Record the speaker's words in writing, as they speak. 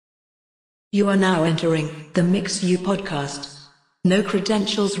You are now entering the Mix You podcast. No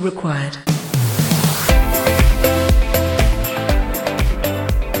credentials required.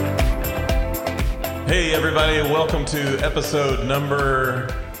 Hey everybody, welcome to episode number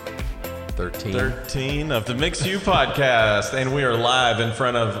 13 of the Mix You podcast. And we are live in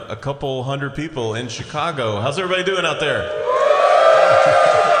front of a couple hundred people in Chicago. How's everybody doing out there?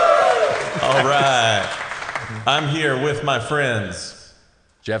 All right. I'm here with my friends,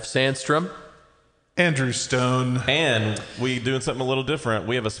 Jeff Sandstrom, Andrew Stone, and we doing something a little different.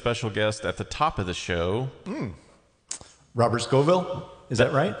 We have a special guest at the top of the show. Robert Scovill. Is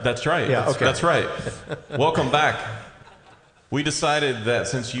that right? That's right. Yeah, okay. That's right. Welcome back. We decided that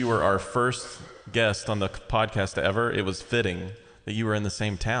since you were our first guest on the podcast ever, it was fitting that you were in the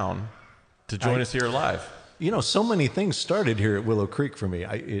same town to join us here live. You know, so many things started here at Willow Creek for me.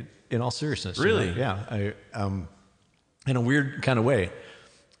 In all seriousness. Really? You know? Yeah. In a weird kind of way.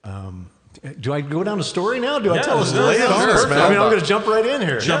 Do I go down a story now? Do I tell a story? Lay it on Sure, us, man. I mean, I'm going to jump right in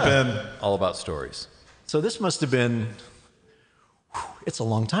here. Jump in. all about stories. So this must have been, it's a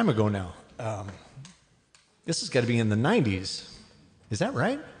long time ago now. This has got to be in the 90s. Is that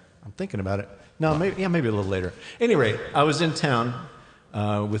right? I'm thinking about it. No, maybe a little later. Anyway, I was in town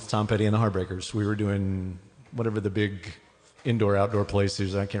with Tom Petty and the Heartbreakers. We were doing whatever the big indoor-outdoor place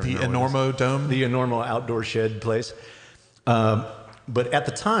is. I can't remember. The Enormo Dome? The Enormo outdoor shed place. But at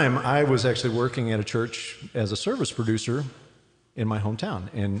the time, I was actually working at a church as a service producer in my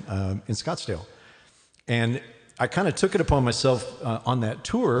hometown in Scottsdale. And I kind of took it upon myself on that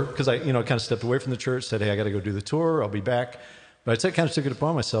tour, because I kind of stepped away from the church, said, hey, I got to go do the tour, I'll be back. But I kind of took it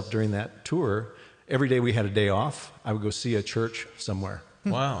upon myself during that tour. Every day we had a day off, I would go see a church somewhere.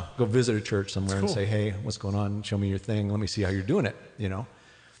 Wow. Go visit a church somewhere and say, hey, what's going on? Show me your thing. Let me see how you're doing it,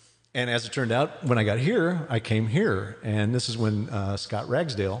 And as it turned out, when I got here, I came here. And this is when Scott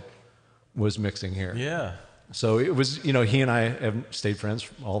Ragsdale was mixing here. Yeah. So it was, he and I have stayed friends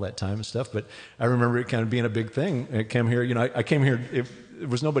all that time and stuff. But I remember it kind of being a big thing. I came here, I came here, there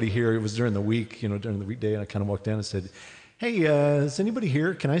was nobody here. It was during the week, during the weekday. And I kind of walked down and said, hey, is anybody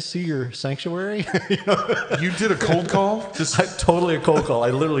here? Can I see your sanctuary? You did a cold call? Totally a cold call. I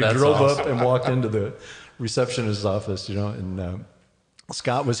literally That's drove awesome. up and walked into the receptionist's office, and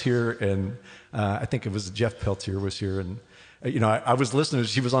Scott was here, and I think it was Jeff Peltier was here, and I was listening.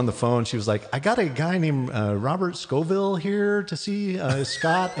 She was on the phone. She was like, I got a guy named Robert Scovill here to see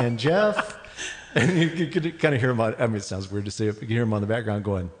Scott and Jeff. And you could kind of hear him on, it sounds weird to say it, but you could hear him on the background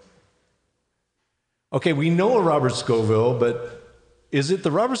going, okay, we know a Robert Scovill, but is it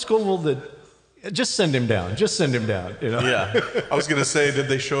the Robert Scovill that, just send him down, Yeah. I was going to say, did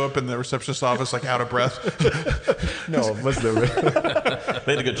they show up in the receptionist's office like out of breath? No, it must have been.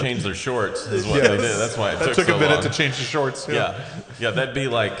 They had to go change their shorts is what they did. That's why it That took took so a minute long. to change the shorts. Yeah, that'd be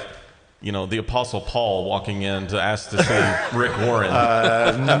like, the Apostle Paul walking in to ask to see Rick Warren.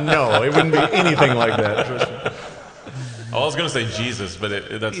 No, it wouldn't be anything like that. I was going to say Jesus, but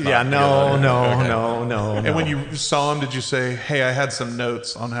that's not. Yeah, no. And when you saw him, did you say, hey, I had some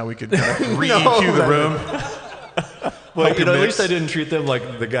notes on how we could kind of re-EQ No, the room? Well, Help you at mix. least I didn't treat them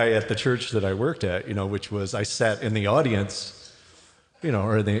like the guy at the church that I worked at, which was I sat in the audience,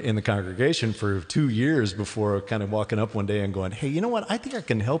 or in the congregation for 2 years before kind of walking up one day and going, hey, you know what? I think I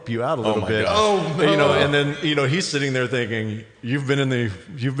can help you out a little my bit. gosh. Oh, no. And then, he's sitting there thinking, you've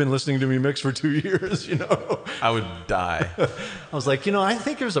been listening to me mix for 2 years, I would die. I was like, I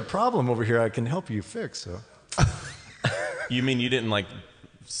think there's a problem over here I can help you fix. So. You mean you didn't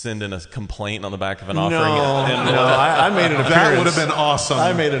send in a complaint on the back of an No, offering? I made an appearance. That would have been awesome.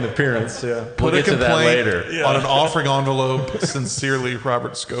 I made an appearance, yeah. Put We'll a get to that complaint later. on an offering envelope. Sincerely,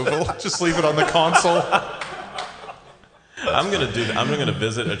 Robert Scovill. Just leave it on the console. I'm gonna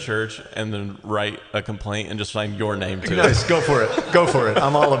visit a church and then write a complaint and just sign your name to it. Nice, go for it.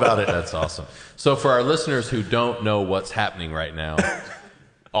 I'm all about it. That's awesome. So for our listeners who don't know what's happening right now,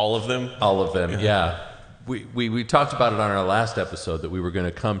 All of them. yeah. We talked about it on our last episode that we were going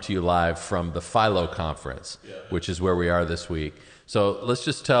to come to you live from the FILO conference, which is where we are this week. So let's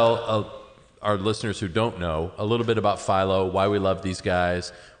just tell our listeners who don't know a little bit about FILO, why we love these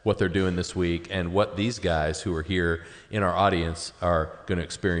guys, what they're doing this week, and what these guys who are here in our audience are going to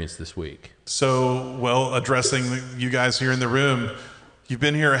experience this week. So, addressing you guys here in the room, you've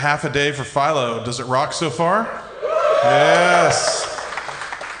been here half a day for FILO. Does it rock so far? Yes.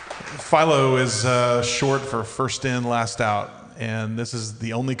 FILO is short for first in, last out. And this is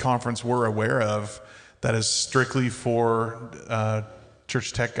the only conference we're aware of that is strictly for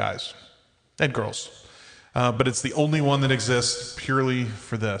church tech guys and girls. But it's the only one that exists purely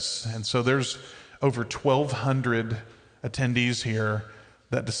for this. And so there's over 1,200 attendees here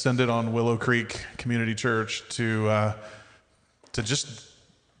that descended on Willow Creek Community Church to just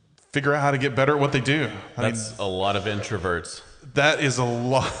figure out how to get better at what they do. That's a lot of introverts. That is a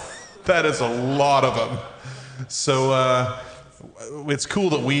lot. That is a lot of them. So it's cool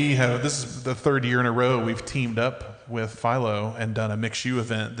that this is the third year in a row we've teamed up with FILO and done a Mix U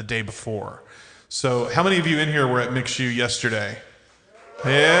event the day before. So how many of you in here were at Mix U yesterday?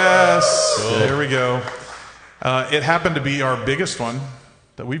 Yes. Cool. There we go. It happened to be our biggest one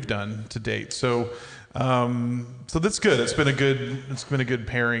that we've done to date. So that's good. It's been a good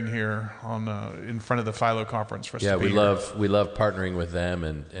pairing here in front of the FILO conference for us. Yeah, to be we love partnering with them,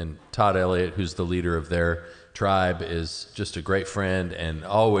 and Todd Elliott, who's the leader of their tribe, is just a great friend, and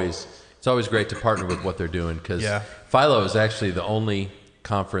it's always great to partner with what they're doing, because FILO is actually the only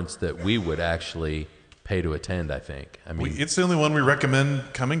conference that we would actually pay to attend. I think. I mean, it's the only one we recommend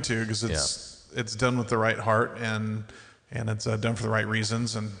coming to because it's done with the right heart and it's done for the right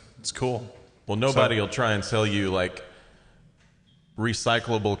reasons, and it's cool. Well, nobody will try and sell you like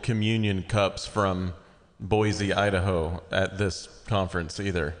recyclable communion cups from Boise, Idaho at this conference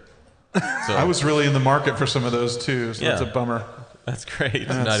either. So, I was really in the market for some of those too, so that's a bummer. That's great.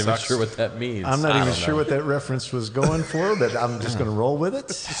 I'm not even sure what that means. I'm not even sure what that reference was going for, but I'm just going to roll with it.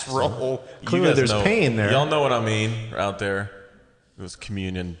 Just roll. Clearly there's pain there. Y'all know what I mean out there. Those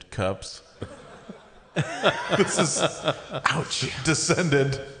communion cups. This is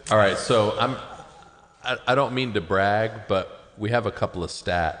descended. All right, so I don't mean to brag, but we have a couple of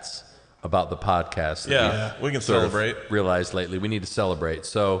stats about the podcast. Yeah, we can celebrate. Realized lately we need to celebrate.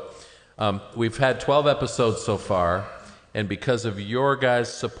 So we've had 12 episodes so far, and because of your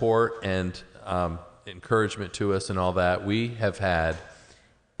guys' support and encouragement to us and all that, we have had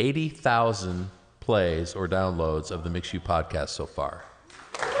 80,000 plays or downloads of the Mix U podcast so far.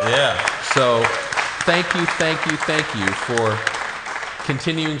 Yeah. So thank you for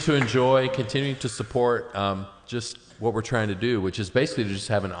continuing to enjoy, continuing to support just what we're trying to do, which is basically to just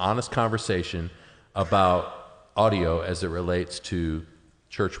have an honest conversation about audio as it relates to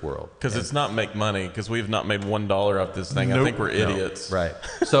church world. Because it's not make money, because we've not made $1 off this thing. Nope. I think we're idiots. Right.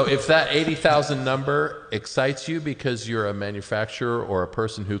 So if that 80,000 number excites you because you're a manufacturer or a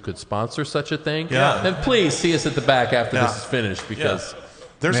person who could sponsor such a thing, then please see us at the back after this is finished, because...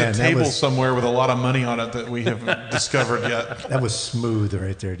 There's a table somewhere with a lot of money on it that we haven't discovered yet. That was smooth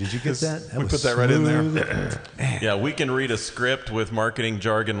right there. Did you get that? We put that right in there. Yeah, we can read a script with marketing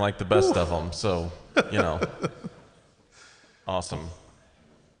jargon like the best of them. So, awesome.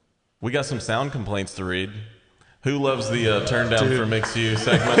 We got some sound complaints to read. Who loves the turn down for Mix U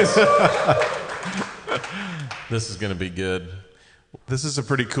segments? This is going to be good. This is a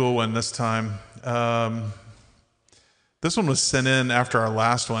pretty cool one this time. This one was sent in after our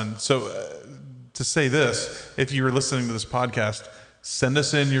last one. So to say this, if you were listening to this podcast, send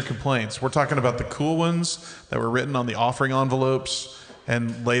us in your complaints. We're talking about the cool ones that were written on the offering envelopes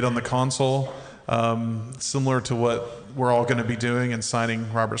and laid on the console, similar to what we're all going to be doing and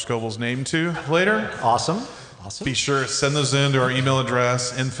signing Robert Scovill's name to later. Awesome. Be sure to send those in to our email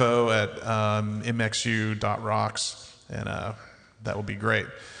address, info@mxu.rocks, and that will be great.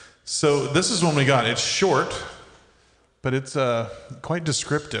 So this is one we got. It's short, but it's quite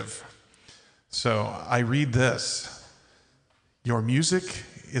descriptive. So I read this. Your music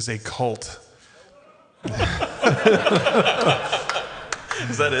is a cult. Is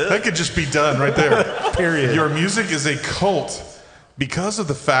that it? That could just be done right there. Period. Your music is a cult because of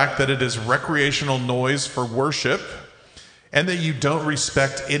the fact that it is recreational noise for worship and that you don't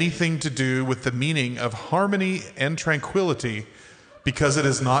respect anything to do with the meaning of harmony and tranquility because it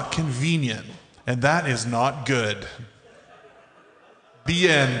is not convenient, and that is not good. The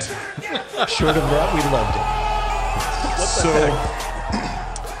end. Short of that, we loved it. So,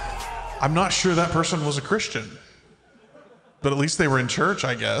 I'm not sure that person was a Christian, but at least they were in church,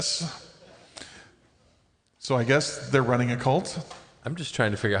 I guess. So I guess they're running a cult. I'm just trying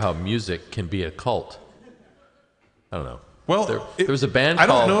to figure out how music can be a cult. I don't know. Well, there was a band I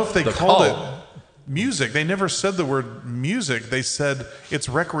called don't know if they The called Cult. it music. They never said the word music. They said it's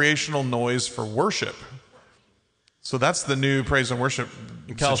recreational noise for worship. So that's the new praise and worship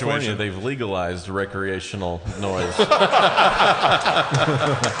In California, situation. they've legalized recreational noise.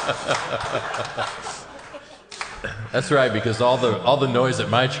 That's right, because all the noise at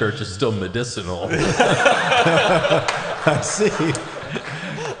my church is still medicinal. I see.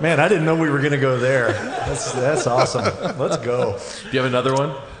 Man, I didn't know we were going to go there. That's awesome. Let's go. Do you have another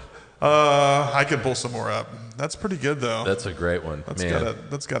one? I could pull some more up. That's pretty good, though. That's a great one.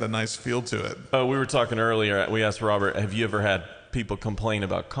 That's got a nice feel to it. Oh, we were talking earlier. We asked Robert, have you ever had people complain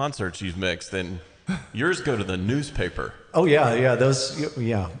about concerts you've mixed? And Yours go to the newspaper. Oh yeah,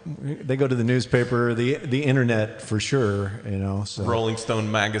 they go to the newspaper, the internet for sure, So Rolling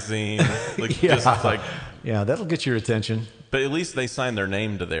Stone magazine. Just like, yeah, that'll get your attention. but at least they sign their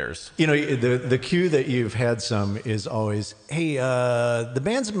name to theirs. The cue that you've had some is always, hey, the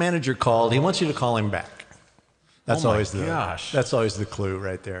band's manager called. He wants you to call him back. That's always that's always the clue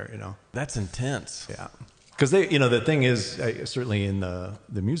right there. That's intense. Yeah. Because the thing is, certainly in the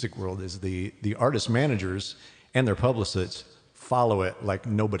music world, is the artist managers and their publicists follow it like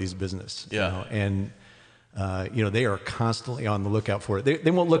nobody's business. Yeah. And they are constantly on the lookout for it.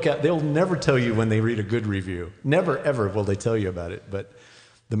 They won't they'll never tell you when they read a good review. Never ever will they tell you about it. But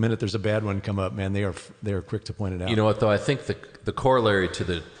the minute there's a bad one come up, man, they are quick to point it out. You know what though? I think the corollary to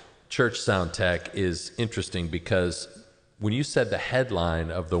the church sound tech is interesting because when you said the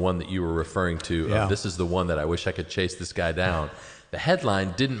headline of the one that you were referring to, Yeah. of this is the one that I wish I could chase this guy down, the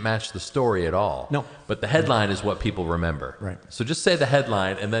headline didn't match the story at all. No. But the headline is what people remember. Right. So just say the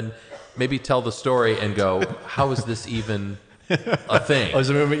headline and then maybe tell the story and go, how is this even a thing? Oh, is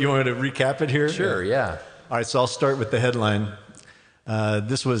there a moment you want me to recap it here? Sure, yeah. All right, so I'll start with the headline.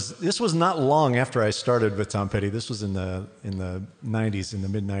 This was not long after I started with Tom Petty. This was in the 90s, in the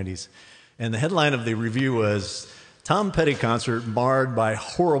mid 90s, and the headline of the review was Tom Petty concert marred by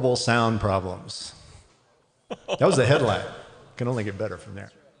horrible sound problems. That was the headline. Can only get better from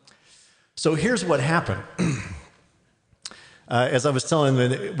there. So here's what happened. As I was telling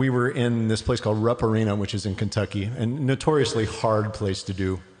them, we were in this place called Rupp Arena, which is in Kentucky, and notoriously hard place to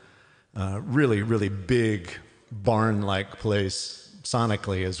do. Really, really big barn-like place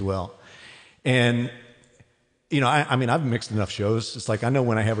sonically as well. And, I've mixed enough shows. It's like I know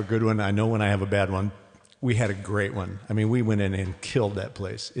when I have a good one. I know when I have a bad one. We had a great one. I mean, we went in and killed that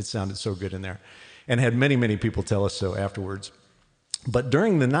place. It sounded so good in there. And had many, many people tell us so afterwards. But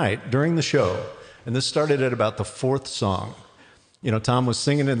during the night, during the show, and this started at about the fourth song, Tom was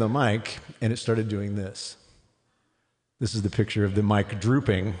singing in the mic, and it started doing this. This is the picture of the mic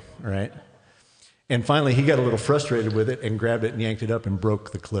drooping, right? And finally, he got a little frustrated with it and grabbed it and yanked it up and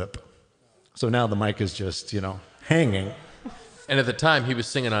broke the clip. So now the mic is just, hanging. And at the time, he was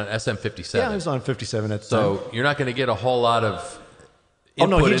singing on SM57. Yeah, he was on 57 at the time. So you're not going to get a whole lot of Oh,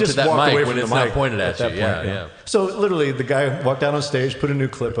 no, input he into just that walked away mic from when the it's not mic pointed at you. that point, Yeah. So literally, the guy walked out on stage, put a new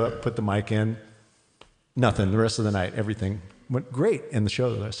clip up, put the mic in. Nothing. The rest of the night, everything went great in the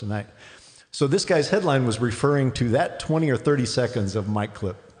show the rest of the night. So this guy's headline was referring to that 20 or 30 seconds of mic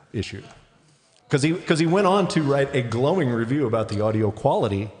clip issue. Because he went on to write a glowing review about the audio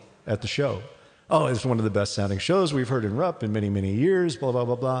quality at the show. Oh, it's one of the best sounding shows we've heard in Rupp in many, many years, blah, blah,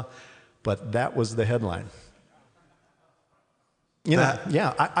 blah, blah. But that was the headline.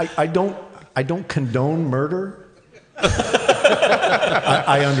 I don't condone murder.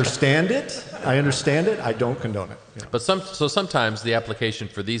 I understand it. I don't condone it. Yeah. But sometimes the application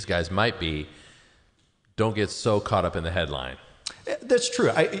for these guys might be, don't get so caught up in the headline. That's true.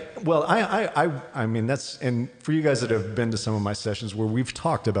 I mean, and for you guys that have been to some of my sessions where we've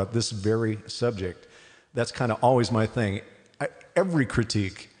talked about this very subject, that's kind of always my thing. Every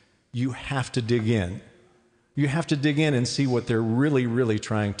critique, you have to dig in. You have to dig in and see what they're really, really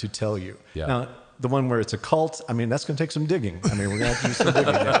trying to tell you. Yeah. Now, the one where it's a cult, I mean, that's going to take some digging. I mean, we're going to have to do some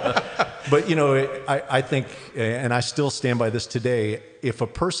digging there. But, I think, and I still stand by this today, if a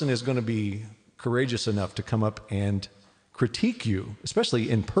person is going to be courageous enough to come up and critique you, especially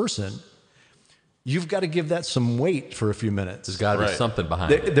in person, you've got to give that some weight for a few minutes. There's got to be something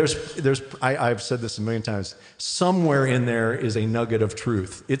behind it. I've said this a million times. Somewhere in there is a nugget of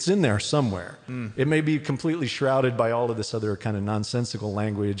truth. It's in there somewhere. It may be completely shrouded by all of this other kind of nonsensical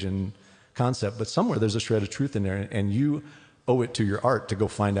language and concept, but somewhere there's a shred of truth in there, and you owe it to your art to go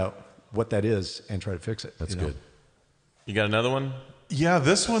find out what that is and try to fix it. That's good. You got another one? Yeah,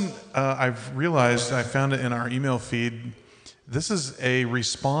 this one, I've realized, I found it in our email feed. This is a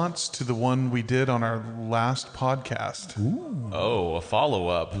response to the one we did on our last podcast. Ooh. Oh, a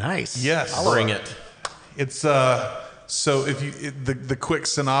follow-up. Nice. Yes. Bring it. It's so if you the quick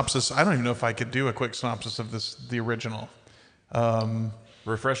synopsis, I don't even know if I could do a quick synopsis of the original.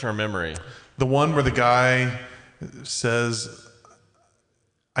 Refresh our memory. The one where the guy says,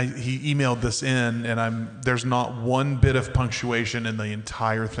 he emailed this in, and there's not one bit of punctuation in the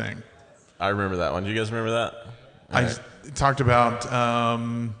entire thing. I remember that one. Do you guys remember that? I talked about,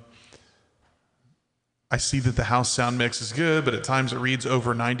 I see that the house sound mix is good, but at times it reads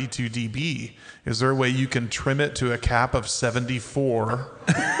over 92 dB. Is there a way you can trim it to a cap of 74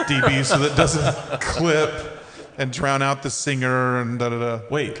 dB so that it doesn't clip and drown out the singer and da-da-da?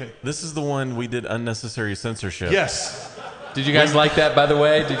 Wait, Okay. This is the one we did unnecessary censorship. Yes. Did you guys like that, by the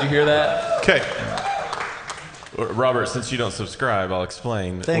way? Did you hear that? Okay. Robert, since you don't subscribe, I'll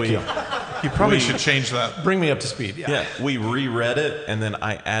explain. Thank you. You probably should change that. Bring me up to speed. Yeah, we reread it, and then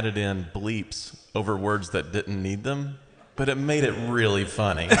I added in bleeps over words that didn't need them, but it made it really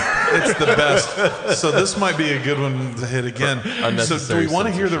funny. It's the best. So this might be a good one to hit again. So do we want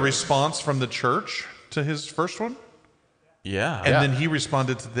to hear the response from the church to his first one? Yeah. And then he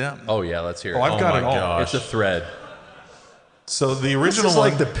responded to them. Oh, yeah, let's hear it. Oh, I've got my it all. gosh. It's a thread. So the This original is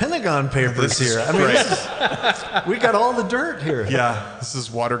like one, the Pentagon Papers This is here. I mean, great. we got all the dirt here. Yeah, this is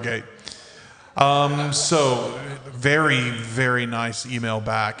Watergate. So very, very nice email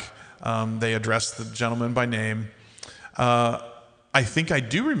back. They addressed the gentleman by name. I think I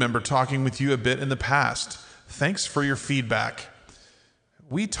do remember talking with you a bit in the past. Thanks for your feedback.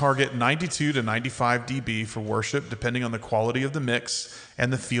 We target 92 to 95 dB for worship, depending on the quality of the mix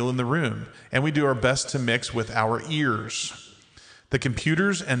and the feel in the room. And we do our best to mix with our ears. The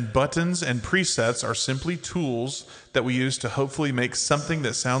computers and buttons and presets are simply tools that we use to hopefully make something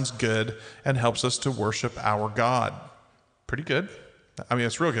that sounds good and helps us to worship our God. Pretty good. I mean,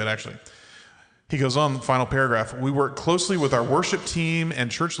 it's real good, actually. He goes on, final paragraph. We work closely with our worship team and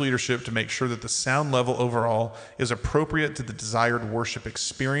church leadership to make sure that the sound level overall is appropriate to the desired worship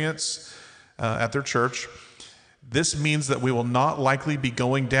experience at their church. This means that we will not likely be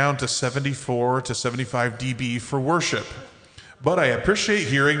going down to 74 to 75 dB for worship. But I appreciate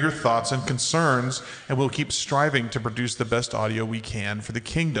hearing your thoughts and concerns, and we'll keep striving to produce the best audio we can for the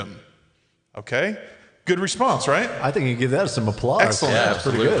kingdom. Okay? Good response, right? I think you give that some applause. Excellent. Yeah, That's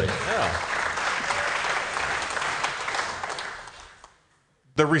pretty absolutely. good. Yeah.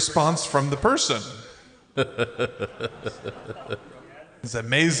 The response from the person. It's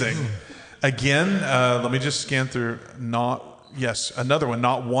amazing. Again, let me just scan through. Another one.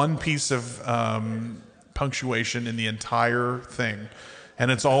 Not one piece of punctuation in the entire thing.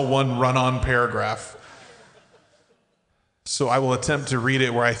 And it's all one run-on paragraph. So I will attempt to read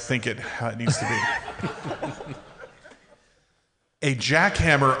it where I think how it needs to be. A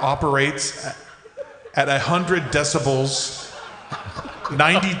jackhammer operates at 100 decibels.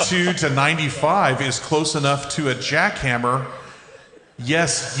 92 to 95 is close enough to a jackhammer.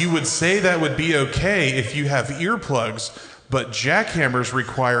 Yes, you would say that would be okay if you have earplugs, but jackhammers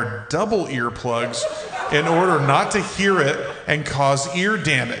require double earplugs in order not to hear it and cause ear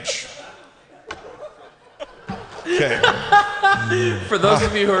damage. Okay. For those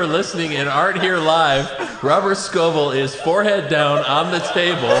of you who are listening and aren't here live, Robert Scovill is forehead down on the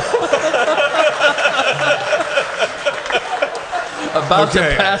table, about to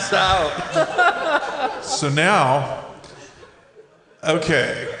pass out. So now,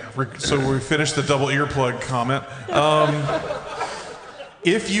 so we finished the double earplug comment.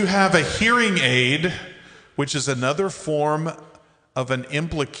 If you have a hearing aid, which is another form of an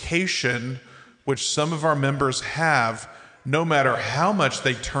implication which some of our members have, no matter how much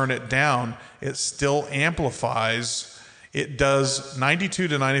they turn it down, it still amplifies. It does 92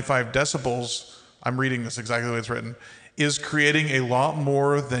 to 95 decibels. I'm reading this exactly the way it's written. Is creating a lot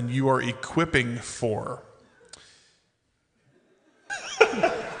more than you are equipping for.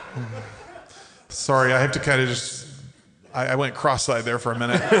 Sorry, I have to kind of just... I went cross-eyed there for a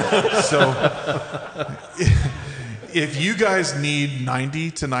minute. So if you guys need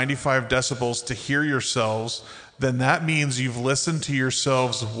 90 to 95 decibels to hear yourselves, then that means you've listened to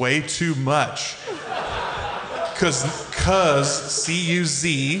yourselves way too much. Because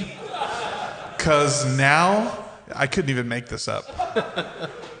C-U-Z, because now... I couldn't even make this up.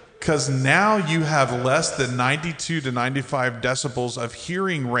 Because now you have less than 92 to 95 decibels of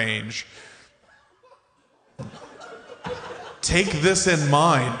hearing range. Take this in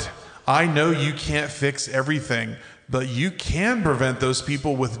mind. I know you can't fix everything, but you can prevent those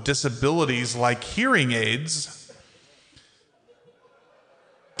people with disabilities like hearing aids.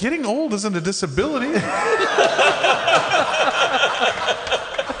 Getting old isn't a disability.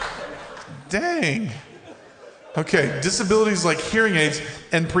 Dang. Okay, disabilities like hearing aids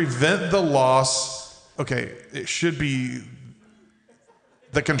and prevent the loss. Okay, it should be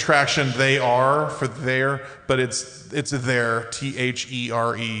the contraction they are for there, but it's there,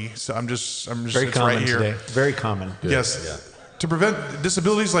 T-H-E-R-E. So I'm just Very it's common right here. today. Very common. Yes. Yeah. To prevent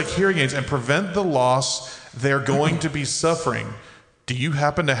disabilities like hearing aids and prevent the loss they're going to be suffering. Do you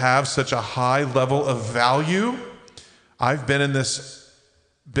happen to have such a high level of value? I've been in this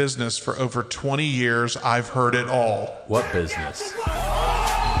business for over 20 years. I've heard it all. What business?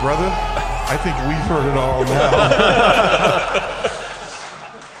 Brother, I think we've heard it all now.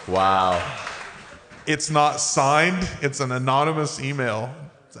 Wow. It's not signed. It's an anonymous email.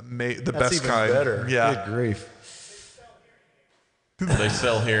 It's the That's best even kind. better. Yeah. Good grief. They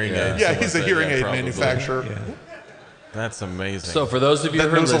sell hearing aids. Yeah, someone he's a said. hearing Yeah, aid probably. manufacturer That's amazing. So for those of you that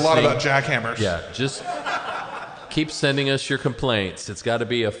who are knows a listening, lot about jackhammers. yeah, just keep sending us your complaints. It's got to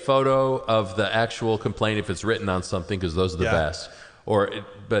be a photo of the actual complaint if it's written on something, because those are the best.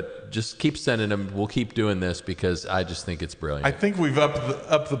 But just keep sending them. We'll keep doing this because I just think it's brilliant. I think we've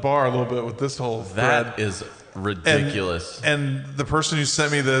upped the bar a little bit with this whole thread. that is ridiculous. And the person who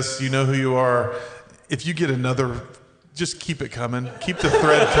sent me this, you know who you are. If you get another, just keep it coming. Keep the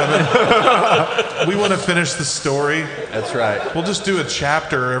thread coming. We want to finish the story. That's right. We'll just do a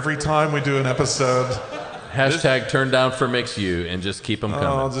chapter every time we do an episode. Hashtag turn down for Mix You and just keep them coming.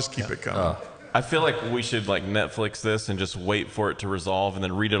 I'll just keep it coming. I feel like we should like Netflix this and just wait for it to resolve and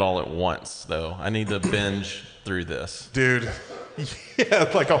then read it all at once, though. I need to binge through this. Dude. Yeah,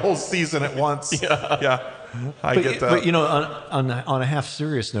 like a whole season at once. Yeah. I get that. But, on a half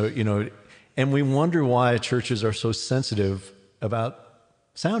serious note, and we wonder why churches are so sensitive about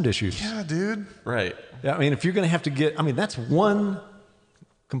sound issues. Yeah, dude. Right. I mean, if you're going to have to that's one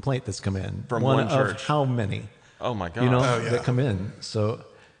complaint that's come in. From one church. Of how many? Oh, my God. That come in. So,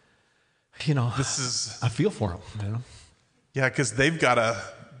 This is... I feel for them, Yeah, because they've got to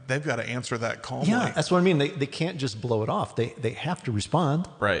answer that calmly. Yeah, that's what I mean. They can't just blow it off. They have to respond.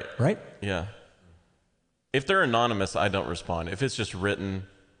 Right. Right? Yeah. If they're anonymous, I don't respond. If it's just written...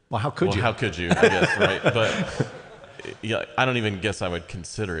 Well, how could you? How could you, I guess, right? But yeah, I don't even guess I would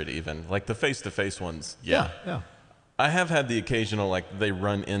consider it even. Like the face-to-face ones, yeah. I have had the occasional, like, they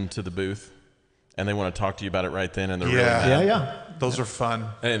run into the booth and they want to talk to you about it right then, and they're really mad. Yeah. Those are fun.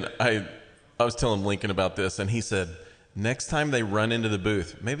 And I was telling Lincoln about this, and he said, next time they run into the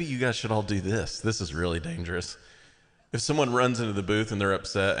booth, maybe you guys should all do this. This is really dangerous. If someone runs into the booth and they're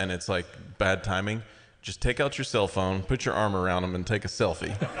upset and it's like bad timing, just take out your cell phone, put your arm around them, and take a selfie.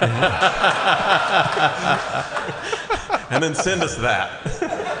 And then send us that.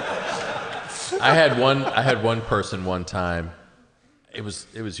 I had one person one time. It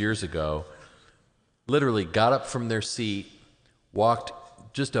was years ago. Literally got up from their seat, walked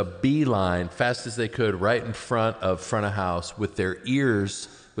just a beeline fast as they could right in front of house with their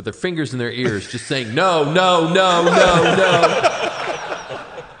fingers in their ears, just saying no, no, no, no, no.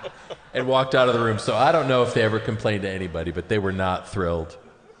 And walked out of the room. So I don't know if they ever complained to anybody, but they were not thrilled.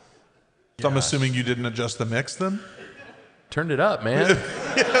 So I'm assuming you didn't adjust the mix then? Turned it up, man.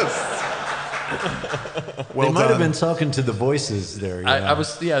 Yes. Well they might have done. been talking to the voices there.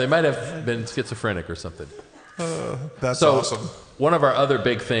 They might have been schizophrenic or something. That's So awesome. one of our other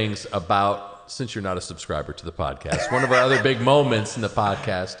big things since you're not a subscriber to the podcast, one of our other big moments in the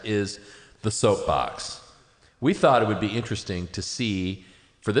podcast is the soapbox. We thought it would be interesting to see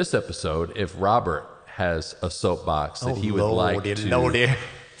for this episode if Robert has a soapbox that he would like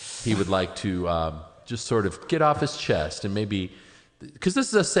to just sort of get off his chest, and maybe because this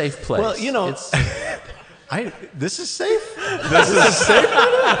is a safe place. Well, it's, this is safe. This is safe.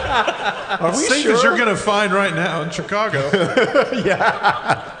 Are we Safe sure? as you're going to find right now in Chicago.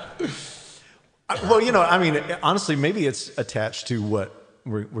 Yeah. Well, I mean, honestly, maybe it's attached to what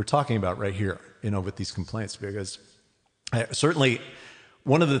we're talking about right here, with these complaints, because certainly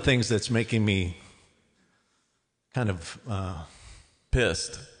one of the things that's making me kind of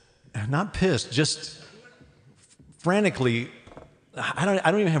Pissed. not pissed, just frantically, I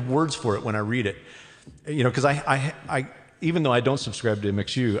don't even have words for it when I read it, because I even though I don't subscribe to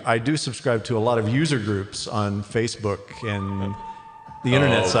MXU, I do subscribe to a lot of user groups on Facebook and the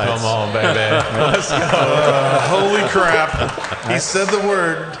internet sites. Come on, baby. Let's go. Holy crap. He said the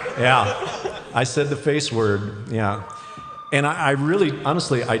word. Yeah, I said the face word. Yeah, and I really,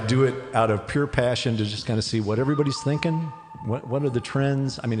 honestly, I do it out of pure passion to just kind of see what everybody's thinking. What are the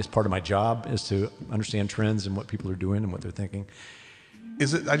trends? I mean, it's part of my job is to understand trends and what people are doing and what they're thinking. I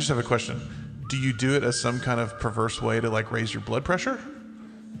just have a question. Do you do it as some kind of perverse way to like raise your blood pressure?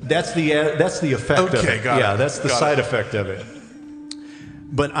 That's the effect of it. Okay, got it. Yeah, that's the Got side it. effect of it.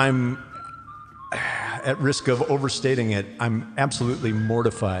 But I'm at risk of overstating it. I'm absolutely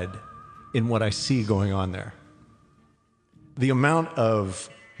mortified in what I see going on there. The amount of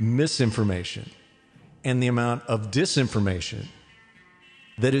misinformation and the amount of disinformation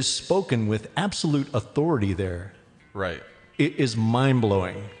that is spoken with absolute authority there. Right. It is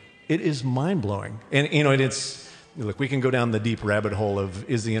mind-blowing. It is mind-blowing. And, look, we can go down the deep rabbit hole of,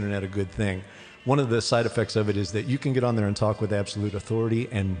 is the internet a good thing? One of the side effects of it is that you can get on there and talk with absolute authority,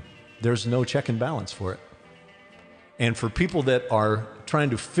 and there's no check and balance for it. And for people that are trying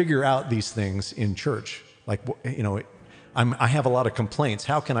to figure out these things in church, like, I have a lot of complaints.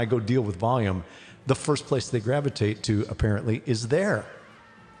 How can I go deal with volume? The first place they gravitate to, apparently, is there.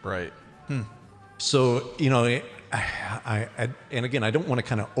 Right. So, and again, I don't want to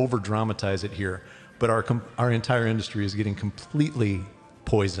kind of over dramatize it here, but our entire industry is getting completely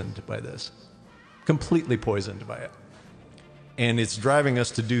poisoned by this, completely poisoned by it. And it's driving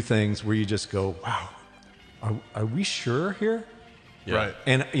us to do things where you just go, wow, are we sure here? Yeah. Right.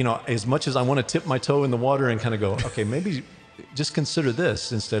 And, as much as I want to tip my toe in the water and kind of go, okay, maybe just consider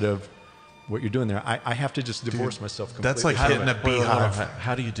this instead of what you're doing there, I have to just divorce myself completely. That's like hitting a beehive.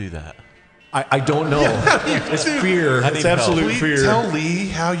 How do you do that? I don't know. It's fear. It's absolute Please fear. tell Lee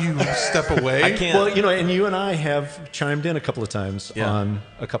how you step away. I can't. Well, and you and I have chimed in a couple of times Yeah. on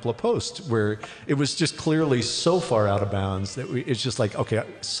a couple of posts where it was just clearly so far out of bounds that it's just like, okay,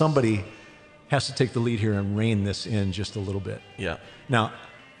 somebody has to take the lead here and rein this in just a little bit. Yeah. Now,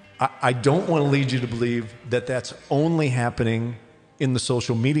 I don't want to lead you to believe that that's only happening in the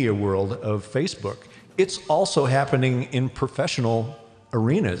social media world of Facebook. It's also happening in professional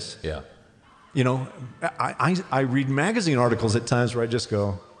arenas. Yeah. I read magazine articles at times where I just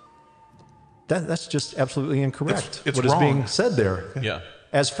go, that's just absolutely incorrect. It's what is wrong. being said there Yeah.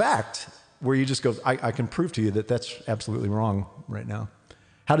 as fact, where you just go, I can prove to you that that's absolutely wrong right now.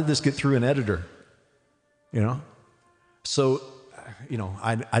 How did this get through an editor? So,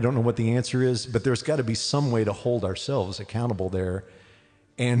 I don't know what the answer is, but there's got to be some way to hold ourselves accountable there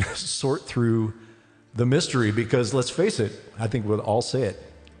and sort through the mystery, because let's face it, I think we'll all say it.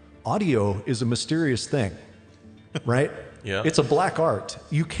 Audio is a mysterious thing, right? Yeah. It's a black art.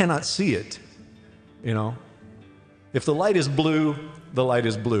 You cannot see it, If the light is blue, the light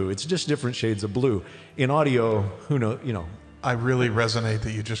is blue. It's just different shades of blue. In audio, who knows, I really resonate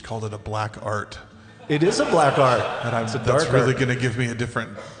that you just called it a black art. It is a black art. It's a dark That's really art. going to give me a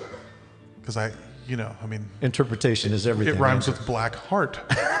different, because Interpretation is everything. it rhymes with black heart.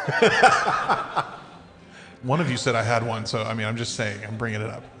 One of you said I had one, so I'm just saying, I'm bringing it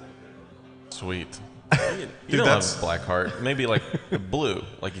up. Sweet. You Dude, don't that's- have black heart. Maybe like blue,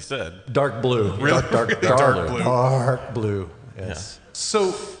 like you said. Dark blue. Really? Dark Dark blue. Dark blue. Yes.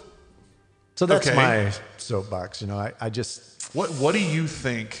 So So that's Okay. my soapbox. I just, what do you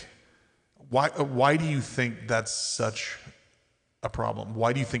think? Why do you think that's such a problem?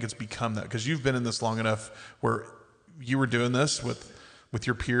 Why do you think it's become that? Because you've been in this long enough where you were doing this with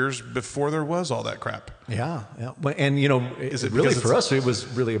your peers before there was all that crap. yeah. Well, and Is it really because for us, it was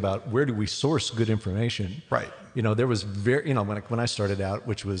really about where do we source good information? Right. There was when I started out,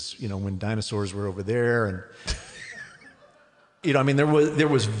 which was, when dinosaurs were over there, and there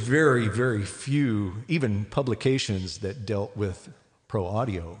was very, very few even publications that dealt with pro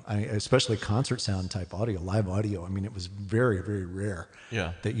audio, especially concert sound type audio, live audio. It was very, very rare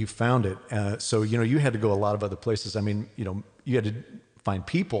that you found it. So, you had to go a lot of other places. You had to find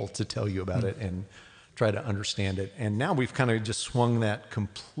people to tell you about it and try to understand it. And now we've kind of just swung that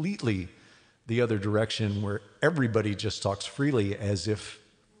completely the other direction, where everybody just talks freely as if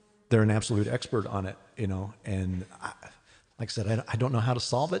they're an absolute expert on it, and like I said, I don't know how to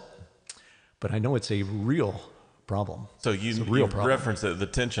solve it, but I know it's a real problem. So It's a you real problem. reference it. The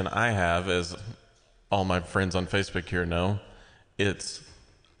tension I have, as all my friends on Facebook here know,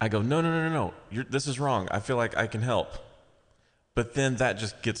 I go, no. This is wrong. I feel like I can help. But then that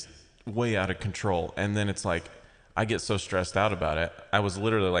just gets way out of control. And then it's like, I get so stressed out about it. I was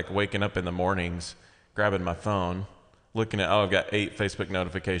literally like waking up in the mornings, grabbing my phone, looking at, I've got 8 Facebook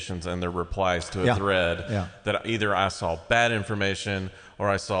notifications and their replies to a thread that either I saw bad information or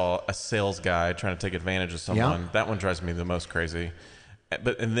I saw a sales guy trying to take advantage of someone. That one drives me the most crazy.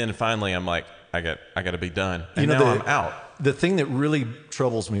 And then finally I'm like, I got to be done. And now I'm out. The thing that really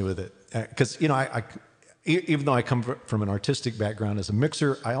troubles me with it, because, even though I come from an artistic background as a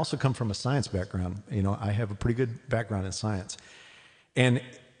mixer, I also come from a science background. I have a pretty good background in science. And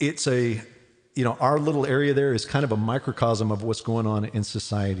it's our little area there is kind of a microcosm of what's going on in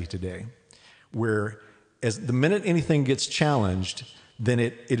society today, where as the minute anything gets challenged, then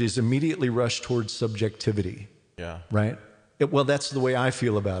it is immediately rushed towards subjectivity. Yeah. Right? Well, that's the way I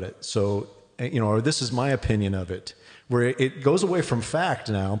feel about it. So, or this is my opinion of it, where it goes away from fact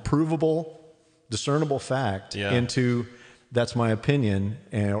now, provable, discernible fact, into that's my opinion,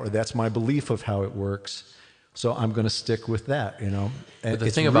 or that's my belief of how it works. So I'm going to stick with that, But the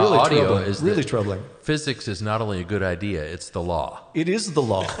It's thing about really audio troubling, is really that troubling. physics is not only a good idea, it's the law. It is the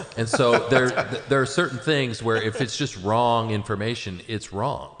law. And so there are certain things where if it's just wrong information, it's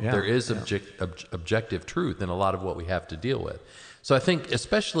wrong. Yeah, There is objective truth in a lot of what we have to deal with. So I think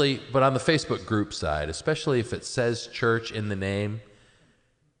especially, but on the Facebook group side, especially if it says church in the name,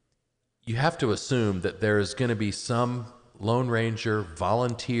 you have to assume that there is going to be some Lone Ranger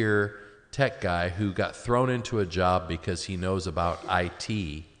volunteer tech guy who got thrown into a job because he knows about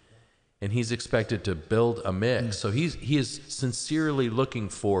IT and he's expected to build a mix. So he is sincerely looking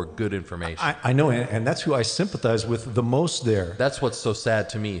for good information. I know, and that's who I sympathize with the most there. That's what's so sad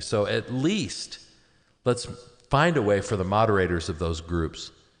to me. So at least let's find a way for the moderators of those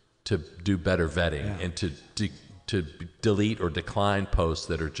groups to do better vetting and to delete or decline posts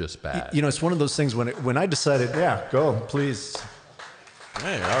that are just bad. You know, it's one of those things when I decided, go, please.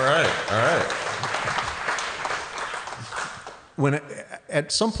 Hey, all right.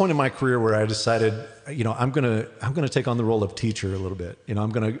 At some point in my career where I decided, you know, I'm gonna take on the role of teacher a little bit. You know,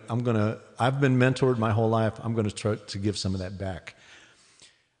 I've been mentored my whole life. I'm gonna try to give some of that back.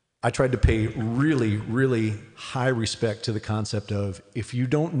 I tried to pay really, really high respect to the concept of, if you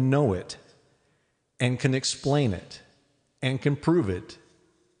don't know it and can explain it and can prove it,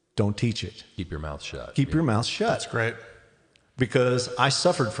 don't teach it. Keep your mouth shut. Keep your mouth shut. That's great. Because I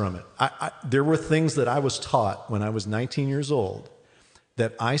suffered from it. There were things that I was taught when I was 19 years old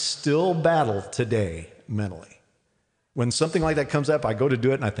that I still battle today mentally. When something like that comes up, I go to do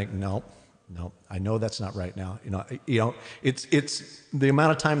it and I think, no, I know that's not right now. You know, it's the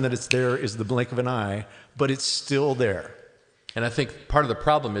amount of time that it's there is the blink of an eye, but it's still there. And I think part of the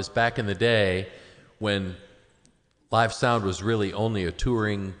problem is back in the day when live sound was really only a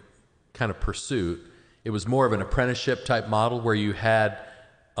touring kind of pursuit, it was more of an apprenticeship type model where you had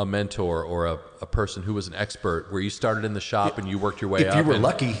a mentor or a person who was an expert, where you started in the shop and you worked your way up. If you were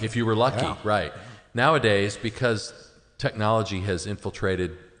lucky. If you were lucky, Yeah. right. Nowadays, because technology has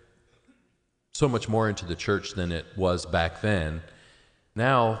infiltrated so much more into the church than it was back then,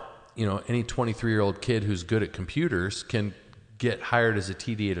 now, you know, any 23-year-old kid who's good at computers can get hired as a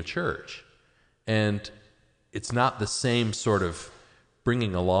TD at a church. And it's not the same sort of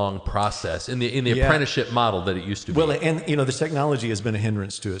bringing along process in the apprenticeship model that it used to be. Well, and you know, the technology has been a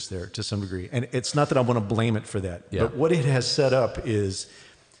hindrance to us there to some degree. And it's not that I want to blame it for that. Yeah. But what it has set up is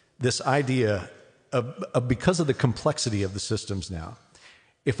this idea of because of the complexity of the systems now,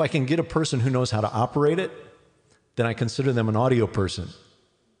 if I can get a person who knows how to operate it, then I consider them an audio person.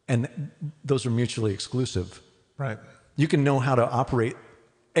 And those are mutually exclusive. Right. You can know how to operate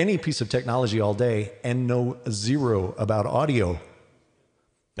any piece of technology all day and know zero about audio.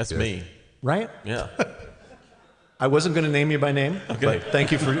 That's me. Right? Yeah. I wasn't going to name you by name, but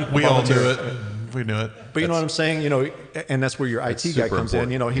thank you for We all knew volunteering. it. We knew it. But you know what I'm saying? You know, and that's where your IT guy super comes in.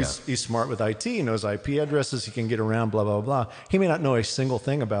 important. You know, he's smart with IT. He knows IP addresses. He can get around, blah, blah, blah. He may not know a single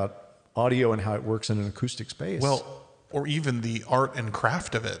thing about audio and how it works in an acoustic space. Well, or even the art and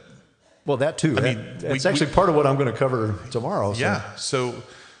craft of it. Well, that too. I mean, that's actually part of what I'm going to cover tomorrow. So. Yeah. So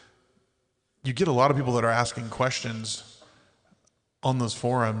you get a lot of people that are asking questions on those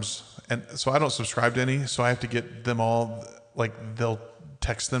forums. And so I don't subscribe to any. So I have to get them all, like, they'll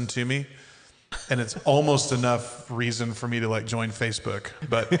text them to me. And it's almost enough reason for me to, like, join Facebook.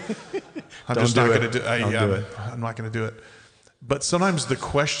 But I'm just not going to do it. I'm not going to do it. But sometimes the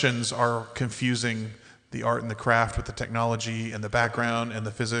questions are confusing the art and the craft with the technology and the background and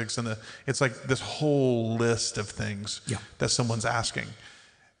the physics and it's like this whole list of things that someone's asking.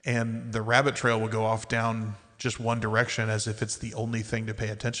 And the rabbit trail will go off down just one direction as if it's the only thing to pay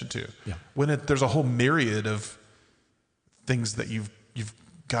attention to. Yeah. When there's a whole myriad of things that you've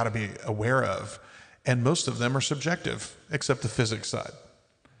got to be aware of. And most of them are subjective, except the physics side.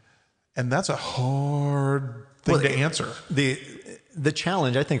 And that's a hard thing to answer. The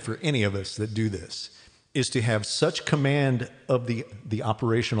challenge, I think, for any of us that do this is to have such command of the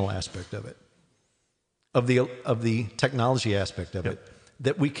operational aspect of it, of the technology aspect of it,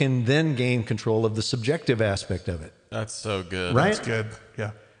 that we can then gain control of the subjective aspect of it. That's so good. Right? That's good.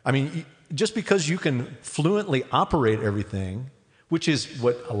 Yeah. I mean, just because you can fluently operate everything, which is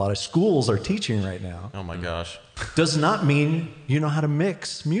what a lot of schools are teaching right now, Oh my gosh. does not mean you know how to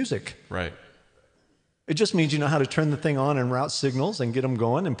mix music. Right. It just means you know how to turn the thing on and route signals and get them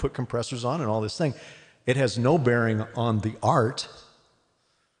going and put compressors on and all this thing. It has no bearing on the art.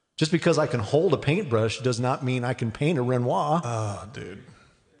 Just because I can hold a paintbrush does not mean I can paint a Renoir. Oh, dude.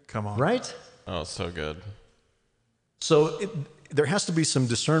 Come on. Right? Oh, so good. So there has to be some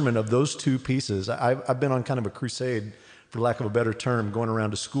discernment of those two pieces. I've been on kind of a crusade, for lack of a better term, going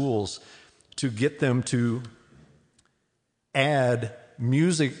around to schools to get them to add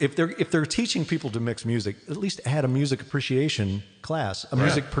music. If they're teaching people to mix music, at least add a music appreciation class, a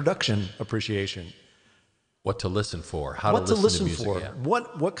music production appreciation. What to listen for, how What to listen to music. for? Yeah.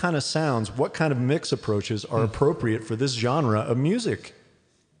 What kind of sounds, what kind of mix approaches are appropriate for this genre of music?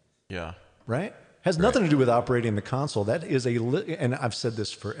 Yeah. Right? Has nothing to do with operating the console. That is and I've said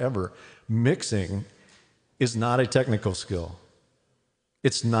this forever, mixing is not a technical skill.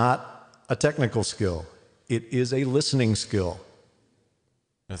 It's not a technical skill. It is a listening skill.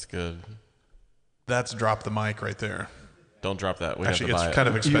 That's good. That's drop the mic right there. Don't drop that. We Actually, have to buy it's kind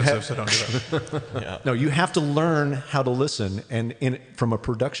it. of expensive, so don't do that. Yeah. No, you have to learn how to listen, and from a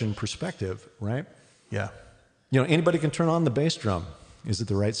production perspective, right? Yeah. You know, anybody can turn on the bass drum. Is it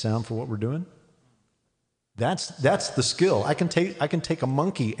the right sound for what we're doing? That's the skill. I can take a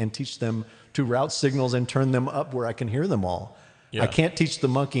monkey and teach them to route signals and turn them up where I can hear them all. Yeah. I can't teach the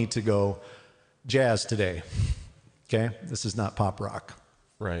monkey to go jazz today. Okay? This is not pop rock.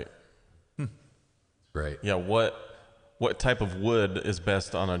 Right. Right. Yeah. What type of wood is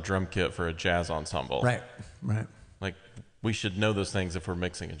best on a drum kit for a jazz ensemble? Right. Like, we should know those things if we're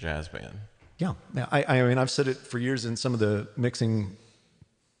mixing a jazz band. Yeah. I mean, I've said it for years in some of the mixing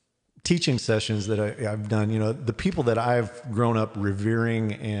teaching sessions that I've done. You know, the people that I've grown up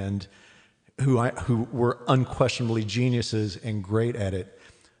revering and who were unquestionably geniuses and great at it,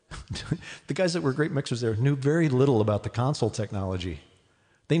 the guys that were great mixers there knew very little about the console technology.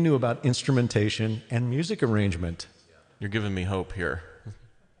 They knew about instrumentation and music arrangement. You're giving me hope here.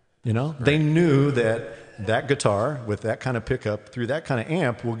 You know, they knew that guitar with that kind of pickup through that kind of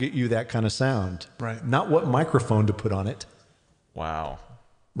amp will get you that kind of sound. Right. Not what microphone to put on it. Wow.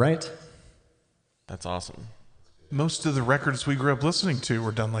 Right? That's awesome. Most of the records we grew up listening to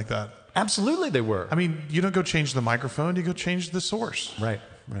were done like that. Absolutely they were. I mean, you don't go change the microphone, you go change the source. Right.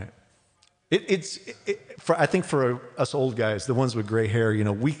 I think for us old guys, the ones with gray hair, you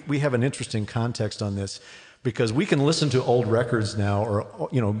know, we have an interesting context on this because we can listen to old records now, or,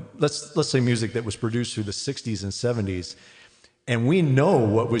 you know, let's say music that was produced through the 60s and 70s, and we know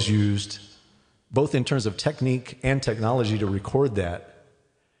what was used both in terms of technique and technology to record that.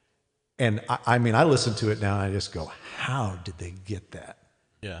 And I mean, I listen to it now and I just go, how did they get that?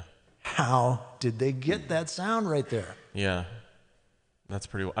 Yeah. How did they get that sound right there? Yeah. That's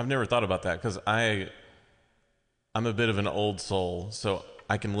pretty. I've never thought about that because I'm a bit of an old soul, so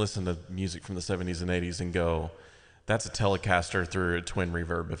I can listen to music from the 70s and 80s and go, that's a Telecaster through a twin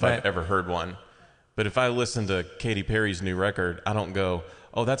reverb if I've ever heard one. But if I listen to Katy Perry's new record, I don't go,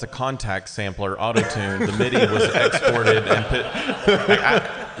 oh, that's a contact sampler, auto-tuned. The MIDI was exported and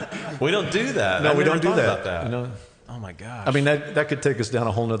put. We don't do that. No, I've we never don't do thought that. about that. You know? Oh my gosh. I mean, that could take us down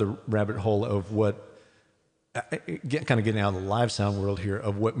a whole nother rabbit hole of what, kind of getting out of the live sound world here,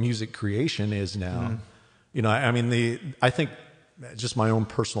 of what music creation is now. Mm-hmm. You know, I mean, I think, just my own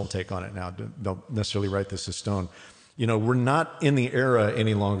personal take on it now, don't necessarily write this as stone. You know, we're not in the era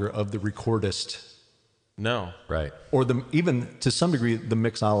any longer of the recordist. No. Right. Or even to some degree, the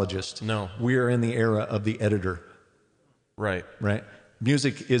mixologist. No. We are in the era of the editor. Right. Right.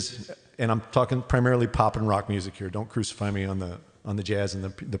 Music is, and I'm talking primarily pop and rock music here. Don't crucify me on the jazz and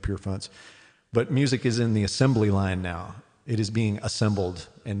the pure funds. But music is in the assembly line now. It is being assembled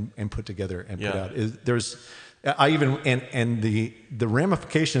and put together and put out. The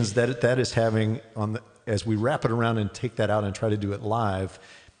ramifications that is having as we wrap it around and take that out and try to do it live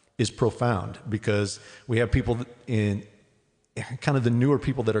is profound, because we have people in kind of the newer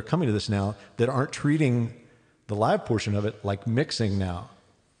people that are coming to this now that aren't treating the live portion of it like mixing now.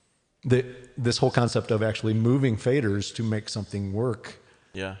 This whole concept of actually moving faders to make something work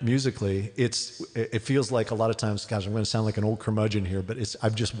musically, it feels like a lot of times, gosh, I'm going to sound like an old curmudgeon here, but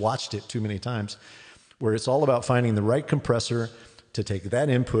I've just watched it too many times, where it's all about finding the right compressor to take that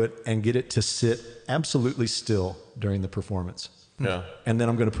input and get it to sit absolutely still during the performance. Yeah. And then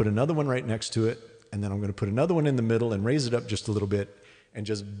I'm going to put another one right next to it, and then I'm going to put another one in the middle and raise it up just a little bit and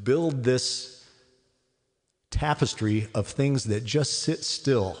just build this tapestry of things that just sit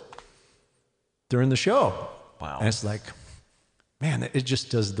still during the show. Wow. And it's like, man, it just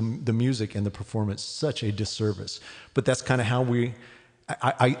does the music and the performance such a disservice. But that's kind of how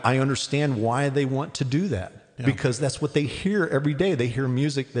I understand why they want to do that. Yeah. Because that's what they hear every day. They hear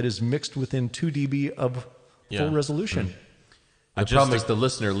music that is mixed within 2 dB of full resolution. Mm-hmm. The problem is the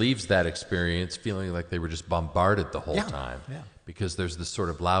listener leaves that experience feeling like they were just bombarded the whole time. Yeah. Because there's this sort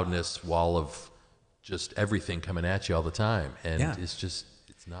of loudness wall of just everything coming at you all the time. And it's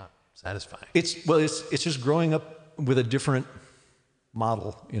not satisfying. It's just growing up with a different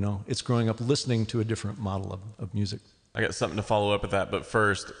model, you know. It's growing up listening to a different model of music. I got something to follow up with that, but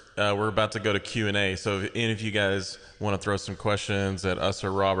first, we're about to go to Q&A. So if any of you guys want to throw some questions at us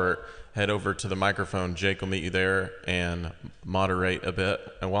or Robert, head over to the microphone. Jake will meet you there and moderate a bit.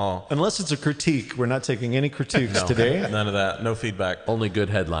 And unless it's a critique, we're not taking any critiques today. None of that. No feedback. Only good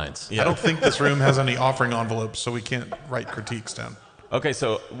headlines. Yeah. I don't think this room has any offering envelopes, so we can't write critiques down. Okay,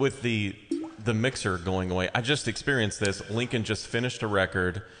 so with the mixer going away, I just experienced this. Lincoln just finished a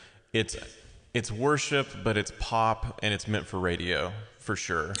record. It's worship, but it's pop, and it's meant for radio, for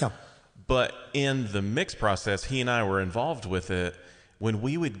sure. Yeah. But in the mix process, he and I were involved with it. when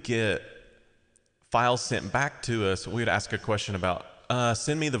we would get files sent back to us, we would ask a question about,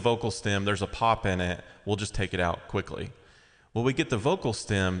 send me the vocal stem. There's a pop in it. We'll just take it out quickly. Well, we get the vocal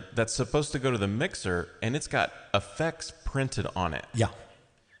stem that's supposed to go to the mixer, and it's got effects printed on it. Yeah.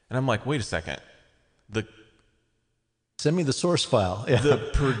 And I'm like, wait a second. Send me the source file. Yeah. The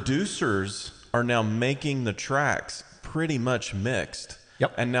producers are now making the tracks pretty much mixed.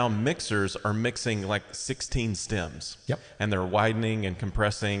 Yep. And now mixers are mixing like 16 stems. Yep. And they're widening and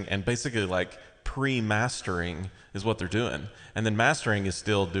compressing and basically like pre-mastering is what they're doing. And then mastering is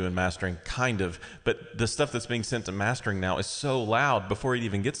still doing mastering, kind of. But the stuff that's being sent to mastering now is so loud before it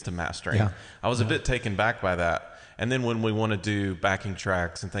even gets to mastering. Yeah. I was a bit taken back by that. And then when we want to do backing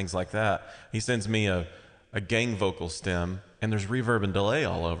tracks and things like that, he sends me a gang vocal stem, and there's reverb and delay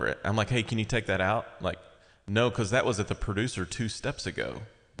all over it. I'm like, hey, can you take that out? Like, no, because that was at the producer 2 steps ago.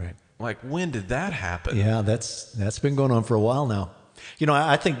 Right. Like, when did that happen? Yeah, that's been going on for a while now. You know,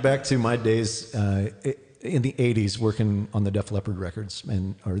 I think back to my days in the 80s working on the Def Leppard records,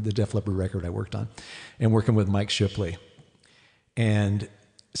 or the Def Leppard record I worked on, and working with Mike Shipley. And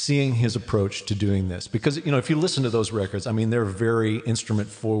seeing his approach to doing this. Because, you know, if you listen to those records, I mean, they're very instrument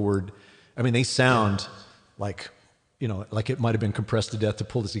forward. I mean, they sound like, you know, like it might have been compressed to death to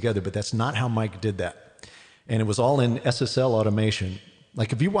pull this together, but that's not how Mike did that. And it was all in SSL automation.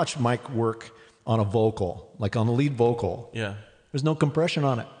 Like if you watch Mike work on a vocal, like on a lead vocal, Yeah. there's no compression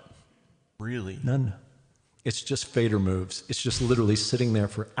on it. Really? None. It's just fader moves. It's just literally sitting there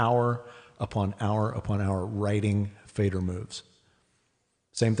for hour upon hour upon hour writing fader moves.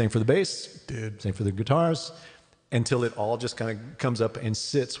 Same thing for the bass. Dude. Same for the guitars. Until it all just kind of comes up and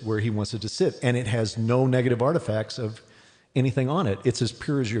sits where he wants it to sit. And it has no negative artifacts of anything on it. It's as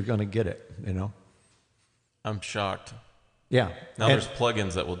pure as you're going to get it, you know? I'm shocked. Yeah. Now And there's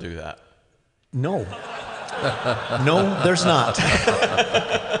plugins that will do that. no. No, there's not.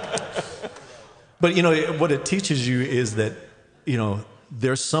 But, you know, what it teaches you is that, you know,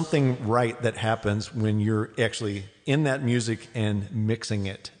 there's something right that happens when you're actually in that music and mixing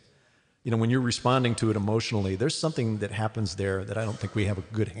it. You know, when you're responding to it emotionally, there's something that happens there that I don't think we have a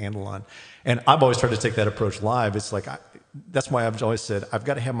good handle on. And I've always tried to take that approach live. It's like, that's why I've always said, I've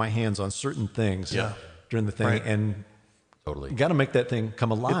got to have my hands on certain things during the thing. Right. And Totally. you got to make that thing come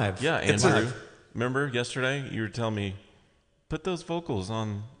alive. Yeah, It's Andrew, remember yesterday you were telling me, put those vocals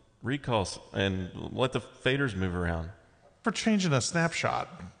on recalls and let the faders move around. For changing a snapshot.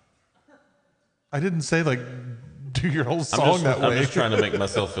 I didn't say like do your whole song that way. I'm just trying to make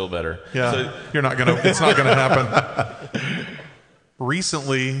myself feel better. Yeah, So, it's not gonna happen.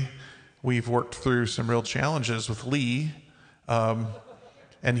 Recently, we've worked through some real challenges with Lee,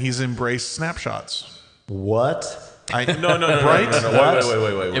 and he's embraced snapshots. What? no, Right?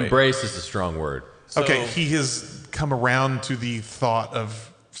 wait. Embrace is a strong word. Okay, he has come around to the thought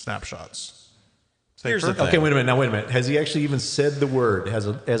of snapshots. Here's the thing. Okay, wait a minute. Has he actually even said the word? Has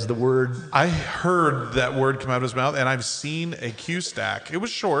the word? I heard that word come out of his mouth, and I've seen a cue stack. It was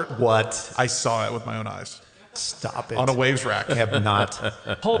short. What? I saw it with my own eyes Stop it. on a waves rack. I have not.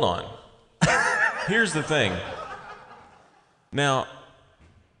 Hold on. Here's the thing. Now, a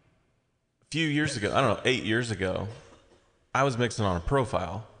few years ago, 8 years ago, I was mixing on a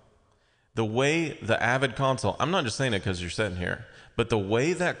profile. The way the Avid console, I'm not just saying it because you're sitting here, but the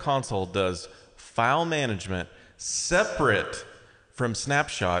way that console does file management separate from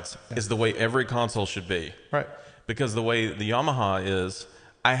snapshots is the way every console should be. Right. Because the way the Yamaha is,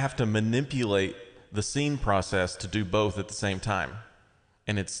 I have to manipulate the scene process to do both at the same time.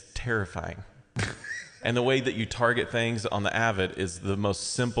 And it's terrifying. And the way that you target things on the Avid is the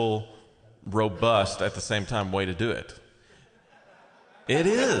most simple, robust, at the same time way to do it. It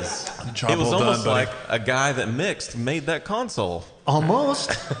is. Job It was well done, almost buddy. like a guy that mixed made that console.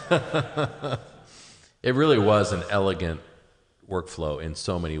 Almost. It really was an elegant workflow in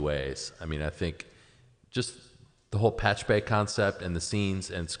so many ways. I mean, I think just the whole patch bay concept and the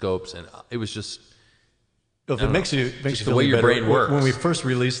scenes and scopes, and it was just If it makes you Just the feel way your better, brain works. When we first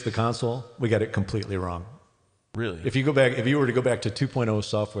released the console, we got it completely wrong. Really? If you were to go back to 2.0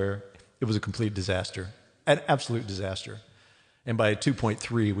 software, it was a complete disaster, an absolute disaster. And by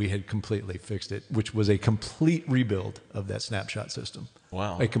 2.3, we had completely fixed it, which was a complete rebuild of that snapshot system.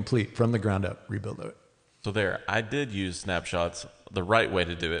 Wow. A complete, from the ground up rebuild of it. So there, I did use snapshots the right way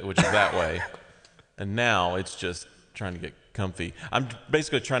to do it, which is that way. And now it's just trying to get comfy. I'm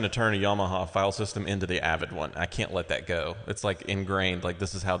basically trying to turn a Yamaha file system into the Avid one. I can't let that go. It's like ingrained, like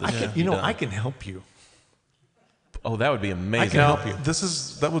this is how this should be You know, done. I can help you. Oh, that would be amazing. Help you.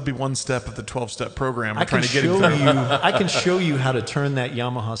 That would be one step of the 12-step program. I can show you how to turn that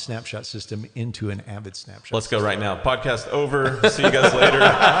Yamaha snapshot system into an Avid snapshot. Let's go right now. Podcast over. See you guys later.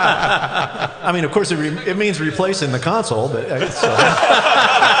 I mean, of course, it means replacing the console, but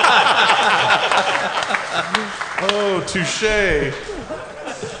oh, touche.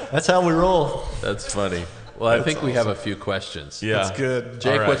 That's how we roll. That's funny. Well, I think we have a few questions. Yeah, that's good.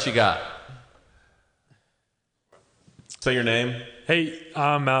 Jake, what you got? Say your name. Hey,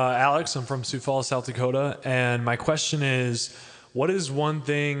 I'm Alex. I'm from Sioux Falls, South Dakota. And my question is, what is one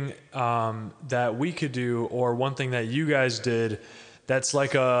thing that we could do, or one thing that you guys did that's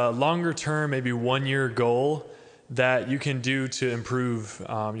like a longer term, maybe 1 year goal that you can do to improve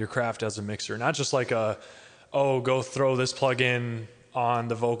your craft as a mixer? Not just like go throw this plug-in on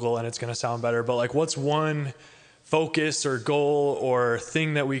the vocal and it's going to sound better, but like what's one focus or goal or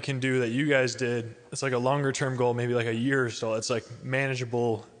thing that we can do that you guys did? It's like a longer term goal, maybe like a year or so. It's like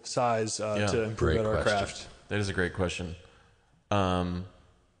manageable size to improve at our craft. That is a great question. I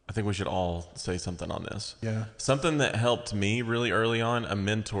think we should all say something on this. Yeah. Something that helped me really early on, a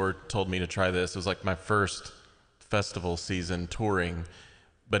mentor told me to try this. It was like my first festival season touring,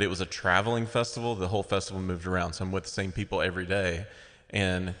 but it was a traveling festival. The whole festival moved around, so I'm with the same people every day.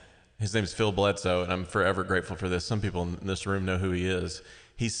 And his name's Phil Bledsoe, and I'm forever grateful for this. Some people in this room know who he is.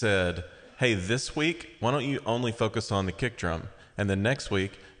 He said, hey, this week, why don't you only focus on the kick drum? And then next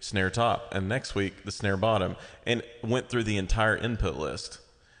week, snare top. And next week, the snare bottom. And went through the entire input list.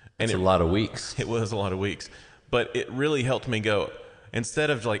 And It's a lot of weeks. It was a lot of weeks. But it really helped me go, instead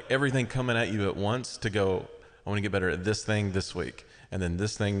of like everything coming at you at once, to go, I want to get better at this thing this week, and then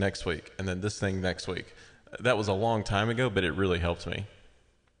this thing next week, and then this thing next week. That was a long time ago, but it really helped me.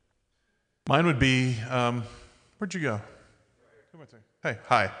 Mine would be, where'd you go? Hey,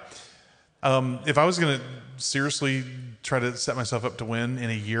 hi. If I was going to seriously try to set myself up to win in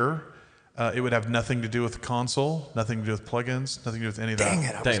a year, it would have nothing to do with the console, nothing to do with plugins, nothing to do with any of that. Dang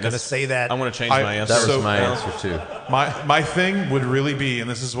it, I was going to say that. I want to change my answer. That was my answer too. My thing would really be, and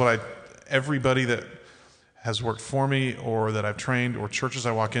this is what everybody that has worked for me or that I've trained or churches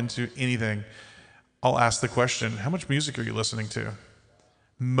I walk into, anything, I'll ask the question, how much music are you listening to?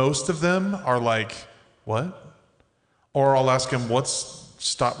 Most of them are like, what? Or I'll ask them,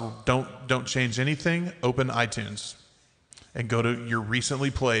 don't change anything, open iTunes and go to your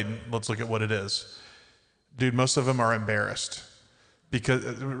recently played, let's look at what it is. Dude, most of them are embarrassed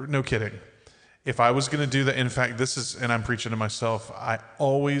because, no kidding. If I was going to do that, in fact, and I'm preaching to myself, I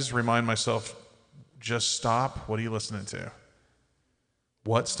always remind myself, just stop. What are you listening to?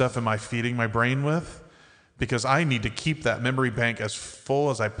 What stuff am I feeding my brain with? Because I need to keep that memory bank as full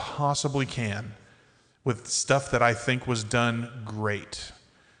as I possibly can with stuff that I think was done great.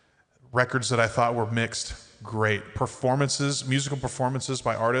 Records that I thought were mixed great. Performances, musical performances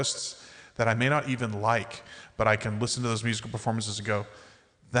by artists that I may not even like, but I can listen to those musical performances and go,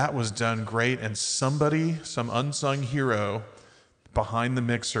 that was done great. And somebody, some unsung hero behind the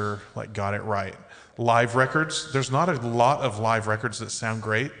mixer, like got it right. Live records, there's not a lot of live records that sound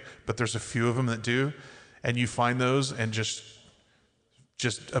great, but there's a few of them that do. And you find those and just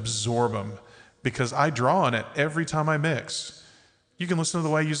absorb them, because I draw on it every time I mix. You can listen to the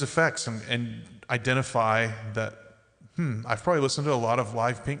way I use effects and identify that, I've probably listened to a lot of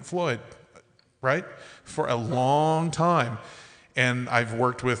live Pink Floyd, right? For a long time. And I've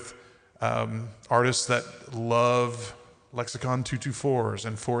worked with artists that love Lexicon 224s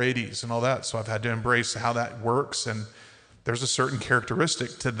and 480s and all that. So I've had to embrace how that works. And there's a certain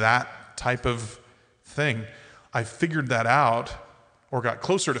characteristic to that type of thing. I figured that out, or got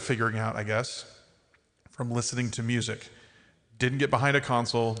closer to figuring out, I guess, from listening to music. Didn't get behind a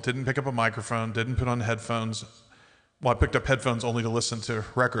console, didn't pick up a microphone, didn't put on headphones. Well, I picked up headphones only to listen to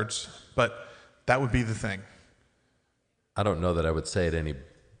records, but that would be the thing. I don't know that I would say it any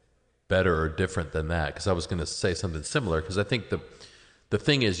better or different than that, because I was going to say something similar, because I think the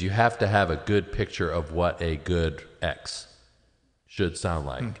thing is, you have to have a good picture of what a good X should sound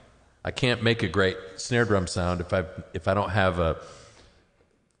like. I can't make a great snare drum sound if I don't have a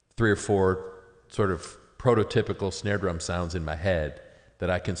 3 or 4 sort of prototypical snare drum sounds in my head that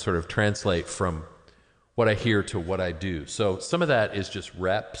I can sort of translate from what I hear to what I do. So some of that is just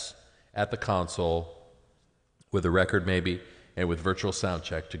reps at the console with a record maybe, and with virtual sound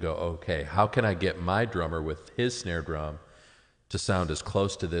check to go, okay, how can I get my drummer with his snare drum to sound as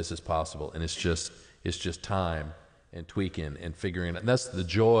close to this as possible? And it's just time and tweaking and figuring it out. And that's the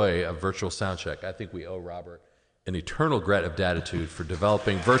joy of virtual sound check. I think we owe Robert an eternal debt of gratitude for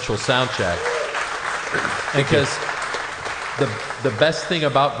developing virtual sound check. Because the best thing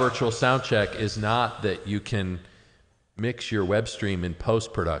about virtual sound check is not that you can mix your web stream in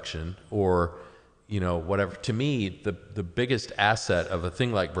post-production or, whatever. To me, the biggest asset of a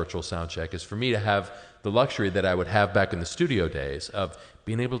thing like virtual soundcheck is for me to have the luxury that I would have back in the studio days of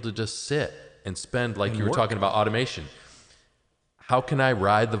being able to just sit and spend, like you were talking about automation. How can I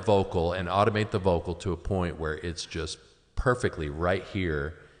ride the vocal and automate the vocal to a point where it's just perfectly right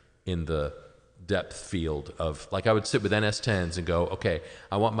here in the depth field of, like I would sit with NS10s and go, okay,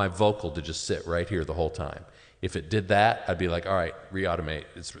 I want my vocal to just sit right here the whole time. If it did that, I'd be like, all right, re-automate.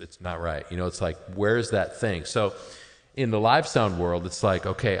 It's not right. It's like, where's that thing? So in the live sound world, it's like,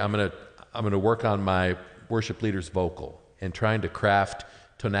 okay, I'm gonna work on my worship leader's vocal and trying to craft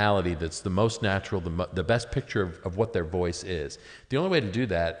tonality that's the most natural, the best picture of what their voice is. The only way to do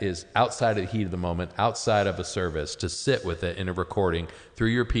that is outside of the heat of the moment, outside of a service, to sit with it in a recording through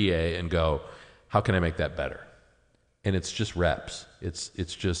your PA and go, how can I make that better? And it's just reps.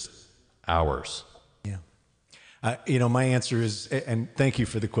 It's just hours. Yeah. My answer is, and thank you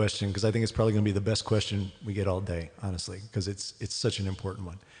for the question, because I think it's probably going to be the best question we get all day, honestly, because it's such an important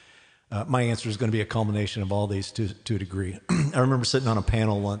one. My answer is going to be a culmination of all these to a degree. I remember sitting on a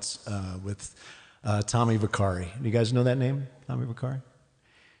panel once with Tommy Vicari. Do you guys know that name, Tommy Vicari?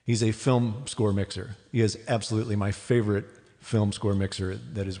 He's a film score mixer. He is absolutely my favorite film score mixer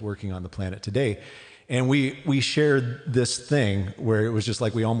that is working on the planet today. And we shared this thing where it was just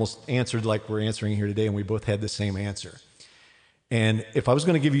like we almost answered like we're answering here today, and we both had the same answer. And if I was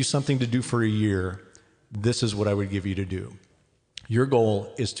going to give you something to do for a year, this is what I would give you to do. Your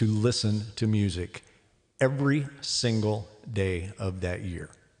goal is to listen to music every single day of that year.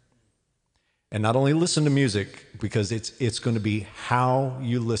 And not only listen to music, because it's going to be how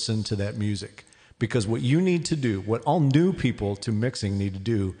you listen to that music. Because what you need to do, what all new people to mixing need to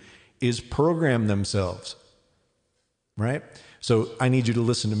do, is program themselves, right? So I need you to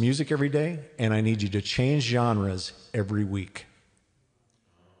listen to music every day, and I need you to change genres every week.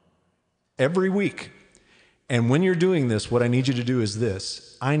 Every week. And when you're doing this, what I need you to do is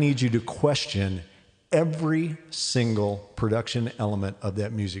this. I need you to question every single production element of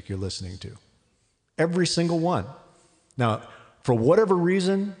that music you're listening to. Every single one. Now, for whatever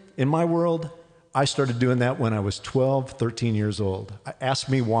reason, in my world, I started doing that when I was 12, 13 years old. Ask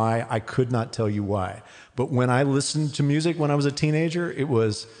me why. I could not tell you why. But when I listened to music when I was a teenager, it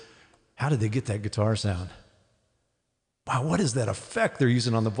was, how did they get that guitar sound? Wow, what is that effect they're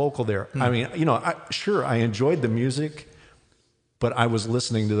using on the vocal there? I mean, I enjoyed the music, but I was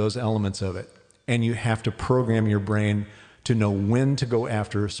listening to those elements of it. And you have to program your brain to know when to go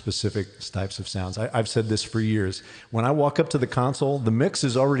after specific types of sounds. I've said this for years. When I walk up to the console, the mix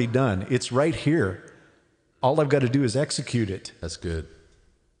is already done. It's right here. All I've got to do is execute it. That's good.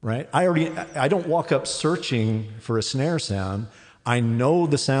 Right? I don't walk up searching for a snare sound. I know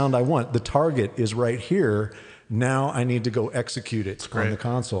the sound I want. The target is right here. Now I need to go execute it on the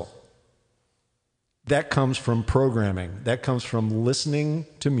console. That comes from programming. That comes from listening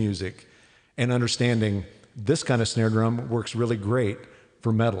to music and understanding this kind of snare drum works really great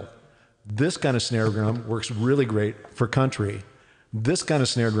for metal. This kind of snare drum works really great for country. This kind of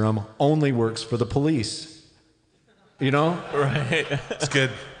snare drum only works for the police. Right. It's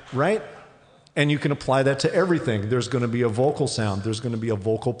good. Right? And you can apply that to everything. There's going to be a vocal sound. There's going to be a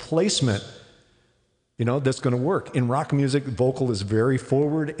vocal placement. That's going to work. In rock music, vocal is very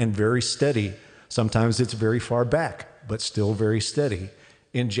forward and very steady. Sometimes it's very far back, but still very steady.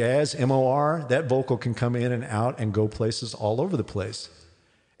 In jazz, MOR, that vocal can come in and out and go places all over the place.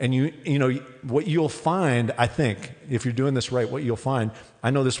 And what you'll find, I think, if you're doing this right, what you'll find,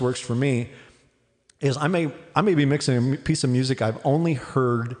 I know this works for me, is I may be mixing a piece of music I've only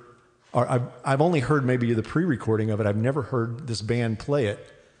heard maybe the pre-recording of it. I've never heard this band play it.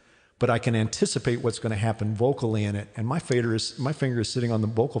 But I can anticipate what's going to happen vocally in it. And my finger is sitting on the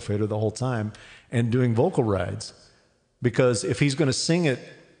vocal fader the whole time and doing vocal rides. Because if he's going to sing it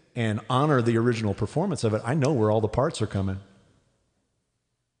and honor the original performance of it, I know where all the parts are coming.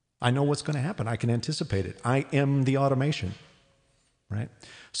 I know what's going to happen. I can anticipate it. I am the automation, right?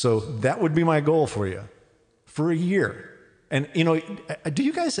 So that would be my goal for you for a year. And, do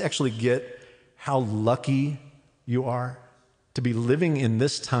you guys actually get how lucky you are to be living in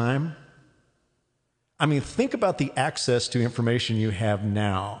this time? I mean, think about the access to information you have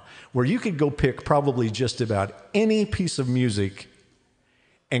now, where you could go pick probably just about any piece of music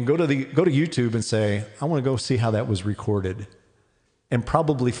and go to YouTube and say, I want to go see how that was recorded, and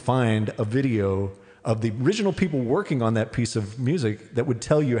probably find a video of the original people working on that piece of music that would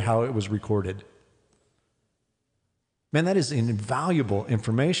tell you how it was recorded. Man, that is invaluable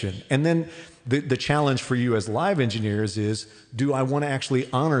information. And then the challenge for you as live engineers is, do I want to actually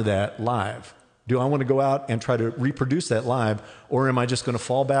honor that live? Do I want to go out and try to reproduce that live, or am I just going to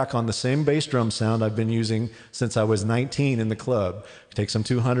fall back on the same bass drum sound I've been using since I was 19 in the club? Take some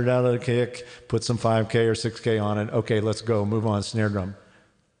 200 out of the kick, put some 5K or 6K on it. Okay, let's go, move on, snare drum.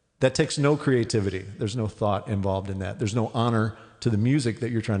 That takes no creativity. There's no thought involved in that. There's no honor to the music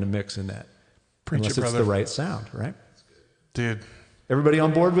that you're trying to mix in that. Preach unless it, it's brother. the right sound, right? Dude. Everybody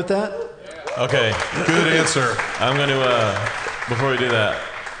on board with that? Okay. Good answer. I'm going to, before we do that,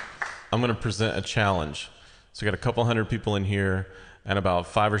 I'm going to present a challenge. So we got a couple hundred people in here, and about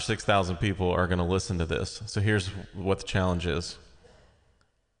 5,000 or 6,000 people are going to listen to this. So here's what the challenge is.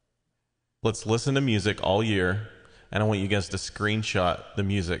 Let's listen to music all year, and I want you guys to screenshot the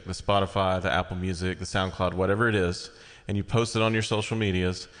music, the Spotify, the Apple Music, the SoundCloud, whatever it is, and you post it on your social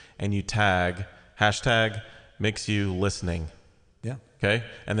medias, and you tag, hashtag #MixYouListening. Yeah. Okay?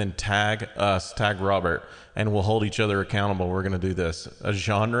 And then tag us, tag Robert, and we'll hold each other accountable. We're going to do this. A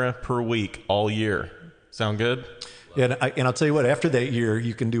genre per week all year. Sound good? Yeah, and I'll tell you what, after that year,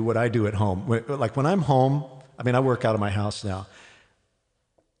 you can do what I do at home. Like when I'm home, I mean, I work out of my house now.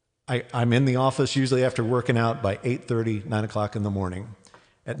 I'm in the office usually after working out by 8:30, 9 o'clock in the morning.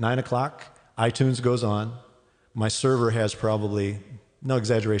 At 9 o'clock, iTunes goes on. My server has probably, no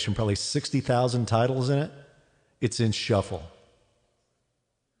exaggeration, probably 60,000 titles in it. It's in shuffle.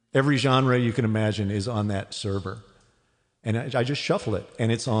 Every genre you can imagine is on that server. And I just shuffle it, and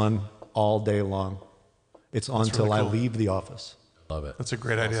it's on all day long. It's on till really I cool. leave the office. Love it. That's a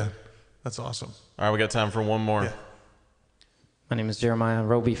great idea. That's awesome. All right, we got time for one more. Yeah. My name is Jeremiah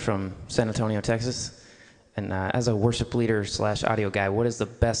Roby from San Antonio, Texas. And as a worship leader / audio guy, what is the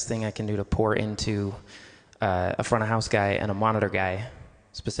best thing I can do to pour into a front of house guy and a monitor guy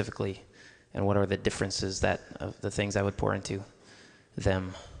specifically? And what are the differences of the things I would pour into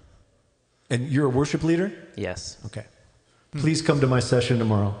them? And you're a worship leader? Yes, Okay. Please come to my session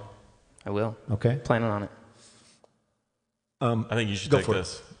tomorrow. I will. Okay? Planning on it. I think you should Go take for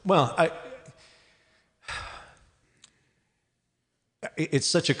this. it. Well, it's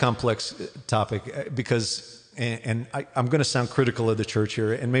such a complex topic because, and I'm going to sound critical of the church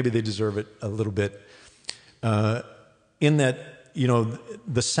here, and maybe they deserve it a little bit, in that, you know,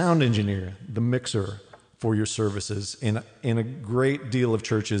 the sound engineer, the mixer for your services in a great deal of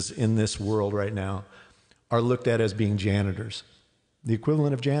churches in this world right now are looked at as being janitors, the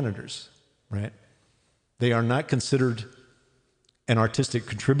equivalent of janitors, right? They are not considered an artistic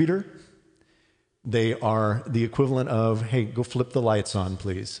contributor. They are the equivalent of, hey, go flip the lights on,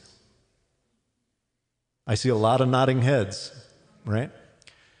 please. I see a lot of nodding heads, right?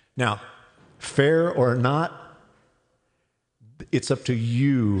 Now, fair or not, it's up to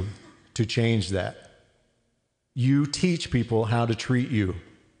you to change that. You teach people how to treat you,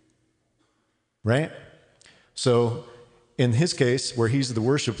 right? So in his case, where he's the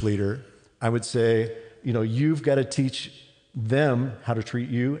worship leader, I would say, you know, you've got to teach them how to treat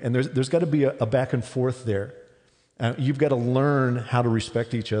you, and there's got to be a back and forth there. You've got to learn how to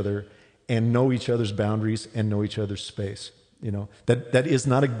respect each other and know each other's boundaries and know each other's space. You know, that is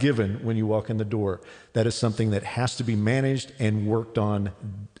not a given when you walk in the door. That is something that has to be managed and worked on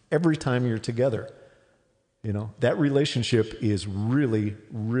every time you're together. You know, that relationship is really,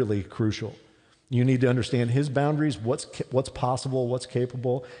 really crucial. You need to understand his boundaries, what's possible, what's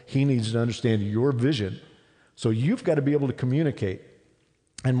capable. He needs to understand your vision. So you've got to be able to communicate.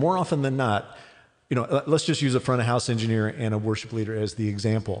 And more often than not, you know, let's just use a front of house engineer and a worship leader as the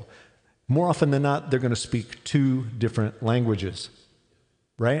example. More often than not, they're going to speak two different languages,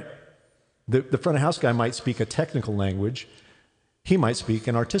 right? The front of house guy might speak a technical language. He might speak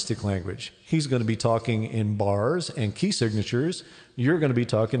an artistic language. He's going to be talking in bars and key signatures. You're going to be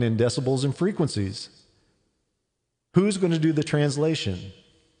talking in decibels and frequencies. Who's going to do the translation?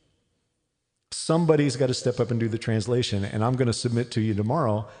 Somebody's got to step up and do the translation, and I'm going to submit to you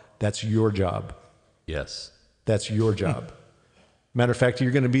tomorrow, that's your job. Yes. That's your job. Matter of fact,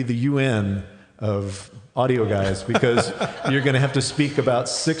 you're going to be the UN of audio guys because you're going to have to speak about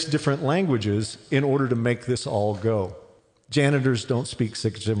 6 different languages in order to make this all go. Janitors don't speak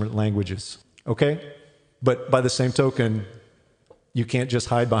 6 different languages, okay? But by the same token, you can't just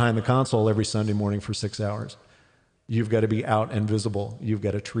hide behind the console every Sunday morning for 6 hours. You've got to be out and visible. You've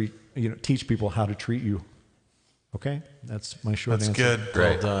got to teach people how to treat you. Okay? That's my short answer. That's good.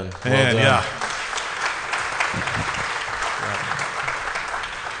 Great. Well done. Man, Well done. yeah.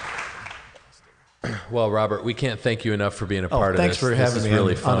 Well, Robert, we can't thank you enough for being a part of thanks this. for having This is me.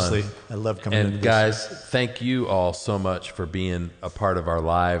 really And fun. honestly, I love coming into And this. guys, thank you all so much for being a part of our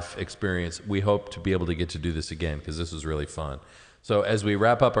live experience. We hope to be able to get to do this again because this was really fun. So as we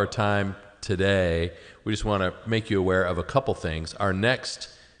wrap up our time today, we just want to make you aware of a couple things. Our next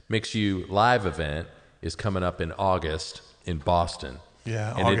Mix You live event is coming up in August in Boston.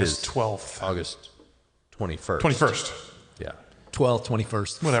 Yeah, And August it is 12th. August 21st. 21st. Yeah. 12th,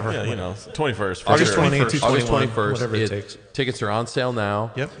 21st. Whatever. Yeah, 21st. For August sure. 20th. August 21st, 21st. whatever it takes. Tickets are on sale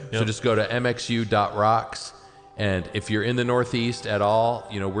now. Yep. So just go to mxu.rocks. And if you're in the Northeast at all,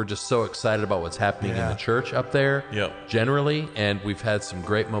 we're just so excited about what's happening in the church up there generally. And we've had some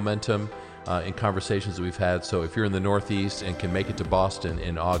great momentum in conversations that we've had. So if you're in the Northeast and can make it to Boston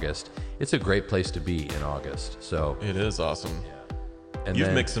in August, it's a great place to be in August. So It is awesome. and You've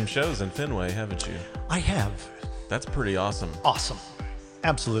then- mixed some shows in Fenway, haven't you? I have. That's pretty awesome. Awesome.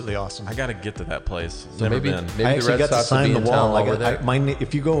 Absolutely awesome. I got to get to that place. So Never maybe been. maybe I the actually Red got to Sox will be sign the in town wall. while we're there.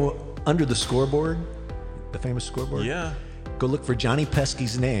 If you go under the scoreboard, the famous scoreboard, Yeah, go look for Johnny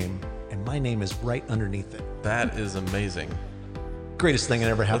Pesky's name, and my name is right underneath it. that is amazing. Greatest thing that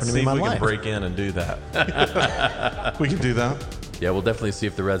ever happened Let's to me see in if my we life. can break in and do that. We can do that. Yeah, we'll definitely see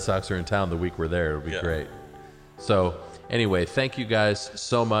if the Red Sox are in town the week we're there. It'll be great. So anyway, thank you guys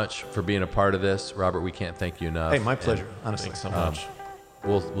so much for being a part of this. Robert, we can't thank you enough. Hey, my pleasure, honestly. Thanks so much.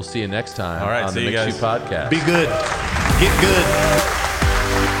 We'll see you next time All right, on the see you Mix You guys. podcast. Be good. Get good.